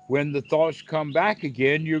 When the thoughts come back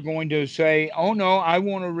again, you're going to say, "Oh no, I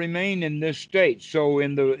want to remain in this state." So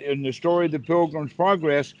in the story of the Pilgrim's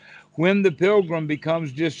Progress, when the pilgrim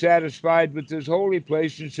becomes dissatisfied with this holy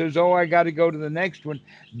place and says, "Oh, I got to go to the next one,"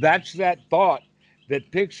 that's that thought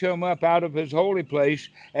that picks him up out of his holy place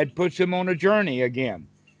and puts him on a journey again.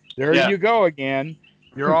 There yeah, you go again.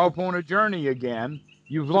 You're off on a journey again.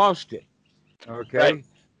 You've lost it. right, Okay.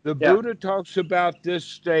 The yeah, Buddha talks about this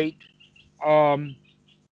state um,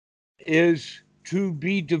 is to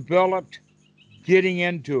be developed getting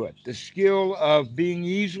into it. The skill of being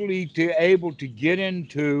easily able to get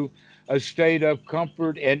into a state of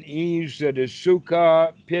comfort and ease that is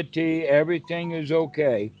sukha, piti, everything is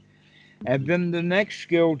okay. And Mhm. then the next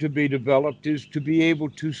skill to be developed is to be able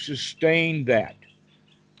to sustain that.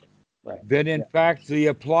 right, That in yeah, fact, the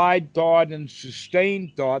applied thought and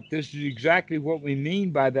sustained thought, this is exactly what we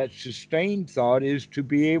mean by that sustained thought, is to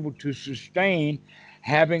be able to sustain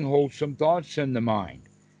having wholesome thoughts in the mind.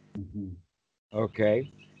 Mhm.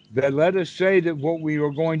 Okay. That let us say that what we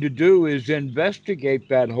are going to do is investigate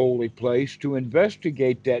that holy place, to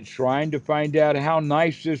investigate that shrine, to find out how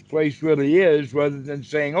nice this place really is, rather than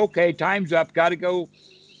saying, "Okay, time's up, got to go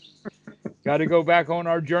back on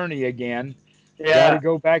our journey again, got to yeah,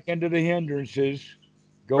 go back into the hindrances,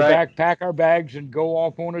 go right. back, pack our bags, and go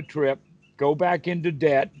off on a trip, go back into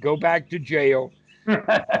debt, go back to jail."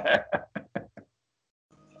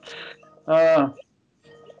 uh,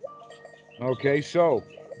 Okay, so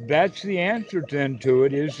that's the answer then to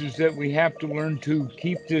it is that we have to learn to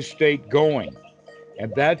keep this state going.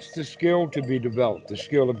 And that's the skill to be developed, the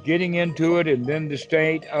skill of getting into it and then the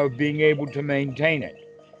state of being able to maintain it.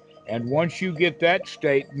 And once you get that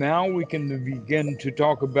state, now we can begin to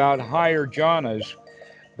talk about higher jhanas.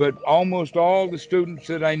 But almost all the students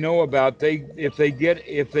that I know about, if they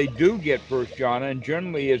do get first jhana, and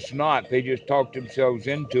generally it's not, they just talk themselves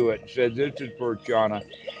into it and said this is first jhana,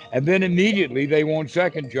 and then immediately they want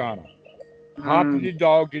second jhana. Hop mm, to the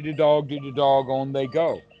dog, on they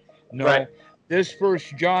go. right, No, this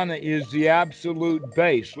first jhana is the absolute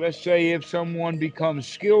base. Let's say if someone becomes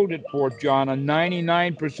skilled at fourth jhana,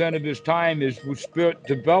 99% of his time is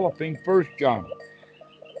developing first jhana.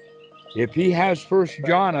 If he has first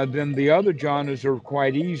right. jhana, then the other jhanas are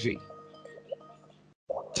quite easy.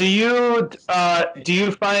 Do you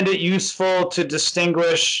find it useful to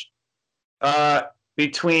distinguish uh,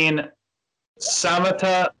 between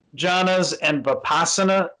samatha jhanas and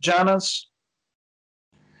vipassana jhanas?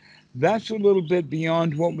 That's a little bit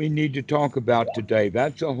beyond what we need to talk about today.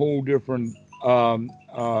 That's a whole different um,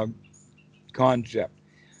 uh, concept.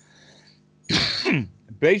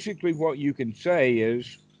 Basically, what you can say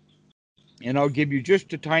is, and I'll give you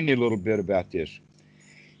just a tiny little bit about this,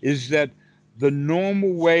 is that the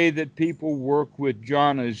normal way that people work with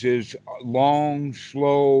jhanas is long,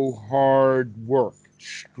 slow, hard work,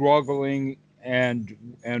 struggling and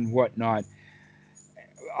whatnot.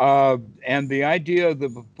 And the idea of the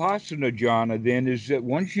Vipassana jhana then is that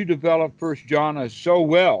once you develop first jhana so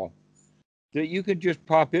well that you can just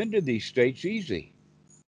pop into these states easy.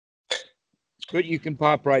 But you can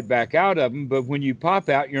pop right back out of them. But when you pop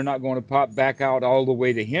out, you're not going to pop back out all the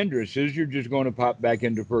way to hindrances. You're just going to pop back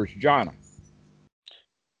into first jhana.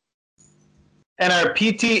 And are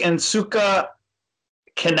piti and sukha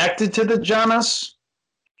connected to the jhanas?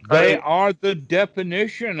 Are They they? are the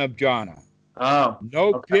definition of jhana. Oh,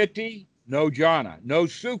 No okay. piti, no jhana. No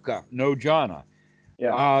sukha, no jhana.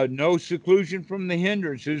 Yeah. No seclusion from the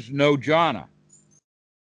hindrances, no jhana.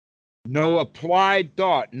 No applied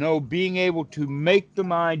thought, no being able to make the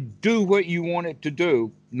mind do what you want it to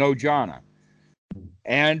do, no jhana.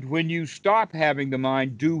 And when you stop having the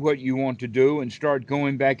mind do what you want to do and start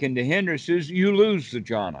going back into hindrances, you lose the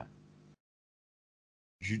jhana.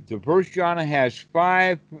 The first jhana has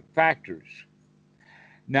 5 factors.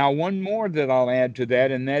 Now, one more that I'll add to that,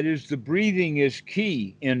 and that is the breathing is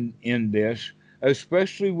key in this,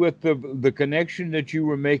 especially with the connection that you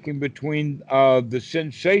were making between the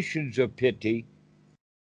sensations of piti.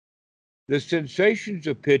 The sensations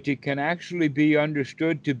of piti can actually be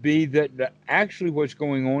understood to be that actually what's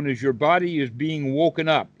going on is your body is being woken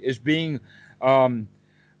up, is being um,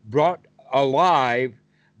 brought alive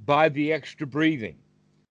by the extra breathing.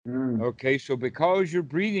 Mm. Okay, so because you're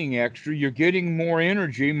breathing extra, you're getting more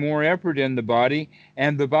energy, more effort in the body,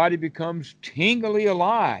 and the body becomes tingly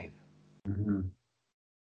alive. Mm-hmm.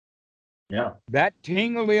 Yeah. That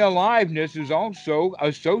tingly aliveness is also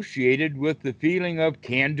associated with the feeling of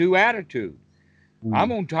can do attitude. I'm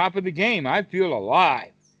Mm. on top of the game. I feel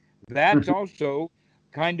alive. That's also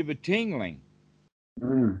kind of a tingling.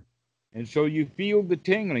 Mm. And so you feel the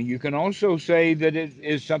tingling. You can also say that it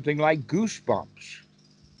is something like goosebumps,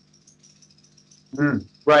 Mm.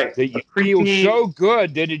 Right. that The you feel creepy. so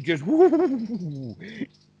good that it just,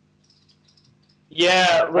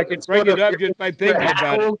 Yeah. I can It's bring sort it of up just by your thinking about it.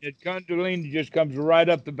 hackles. And Kundalini just comes right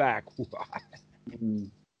up the back. Mm.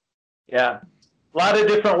 Yeah. A lot of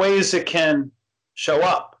different ways it can show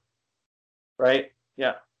up. Right.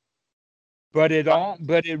 Yeah. But it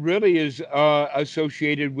really is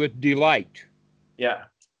associated with delight. Yeah.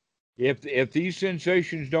 If these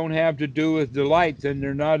sensations don't have to do with delight, then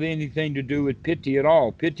they're not anything to do with piti at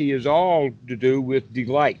all. Piti is all to do with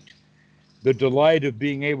delight, the delight of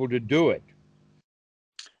being able to do it.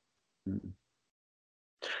 Mm.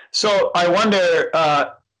 So I wonder,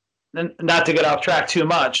 not to get off track too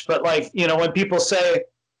much, but like, when people say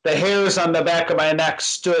the hairs on the back of my neck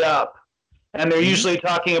stood up, and they're Mm-hmm. usually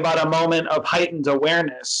talking about a moment of heightened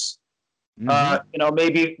awareness. Mm-hmm.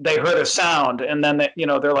 Maybe they heard a sound, and then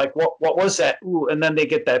they're like, "What was that?" Ooh, and then they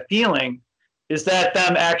get that feeling. Is that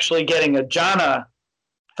them actually getting a jhana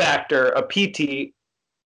factor, a PT?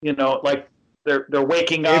 Like they're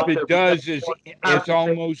waking If up, it they're does, becoming is more it's concentrated.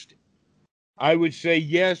 almost, I would say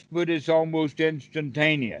yes, but it's almost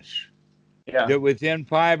instantaneous. Yeah, That within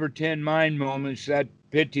 5 or 10 mind moments, that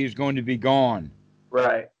piti is going to be gone.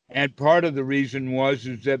 right, And part of the reason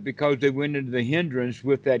is that because they went into the hindrance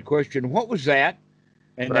with that question, what was that?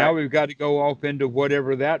 And now right, we've got to go off into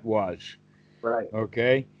whatever that was. right.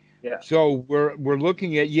 Okay. Yeah, So we're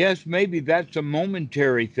looking at, yes, maybe that's a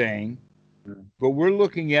momentary thing, Mm. but we're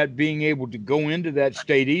looking at being able to go into that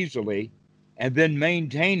state easily and then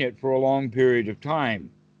maintain it for a long period of time.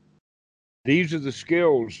 These are the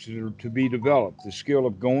skills to be developed, the skill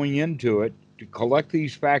of going into it, to collect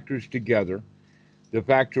these factors together, the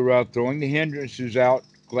factor of throwing the hindrances out,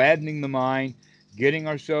 gladdening the mind, getting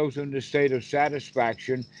ourselves into a state of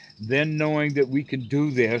satisfaction, then knowing that we can do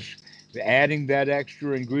this, adding that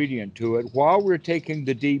extra ingredient to it while we're taking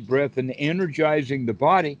the deep breath and energizing the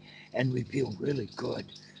body, and we feel really good,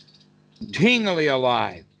 tingly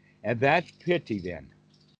alive. And that's piti then.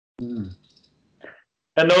 Mm.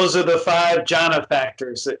 and those are the 5 jhana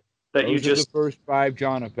factors that you Those are the just. first 5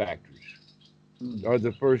 jhana factors, Mm. or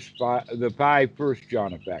the five first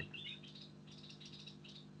jhana factors.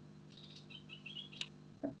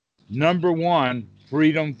 Number one,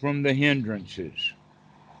 freedom from the hindrances.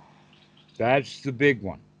 That's the big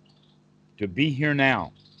one. To be here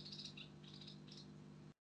now.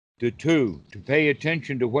 The two, to pay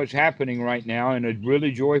attention to what's happening right now in a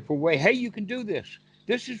really joyful way. Hey, you can do this.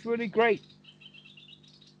 This is really great.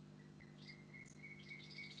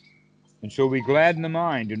 And so we gladden the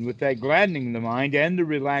mind. And with that gladdening the mind and the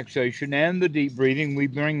relaxation and the deep breathing, we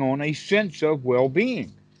bring on a sense of well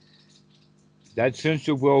being. That sense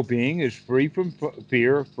of well being is free from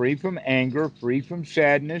fear, free from anger, free from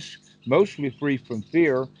sadness, mostly free from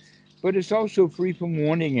fear, but it's also free from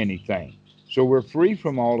wanting anything. So we're free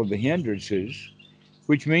from all of the hindrances,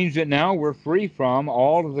 which means that now we're free from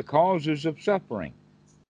all of the causes of suffering.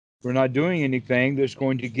 We're not doing anything that's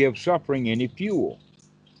going to give suffering any fuel.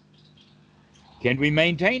 Can we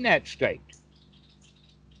maintain that state?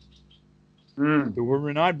 Mm. So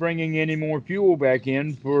we're not bringing any more fuel back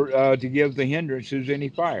in for to give the hindrances any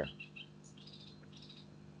fire.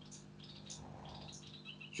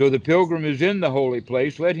 So the pilgrim is in the holy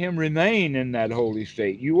place. Let him remain in that holy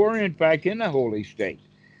state. You are, in fact, in a holy state.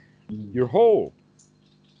 Mm. You're whole.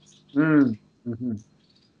 Mm. Mhm.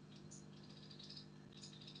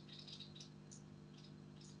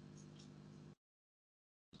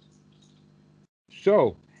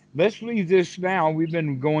 So let's leave this now. We've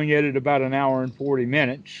been going at it about an hour and 40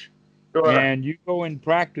 minutes. Sure. And you go and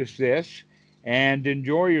practice this and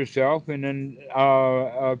enjoy yourself. And then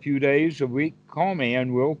a few days, a week, call me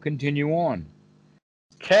and we'll continue on.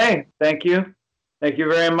 Okay. Thank you. Thank you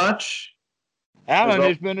very much. Alan,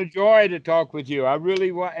 it's been a joy to talk with you. I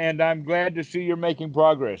really want, and I'm glad to see you're making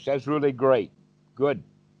progress. That's really great. Good.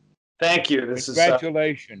 Thank you. This is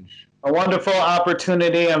Congratulations. a wonderful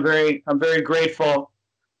opportunity. I'm very grateful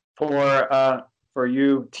for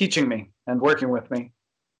you teaching me and working with me.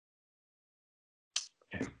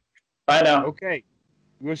 Okay. Bye now. Okay.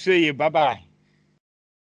 We'll see you. Bye-bye.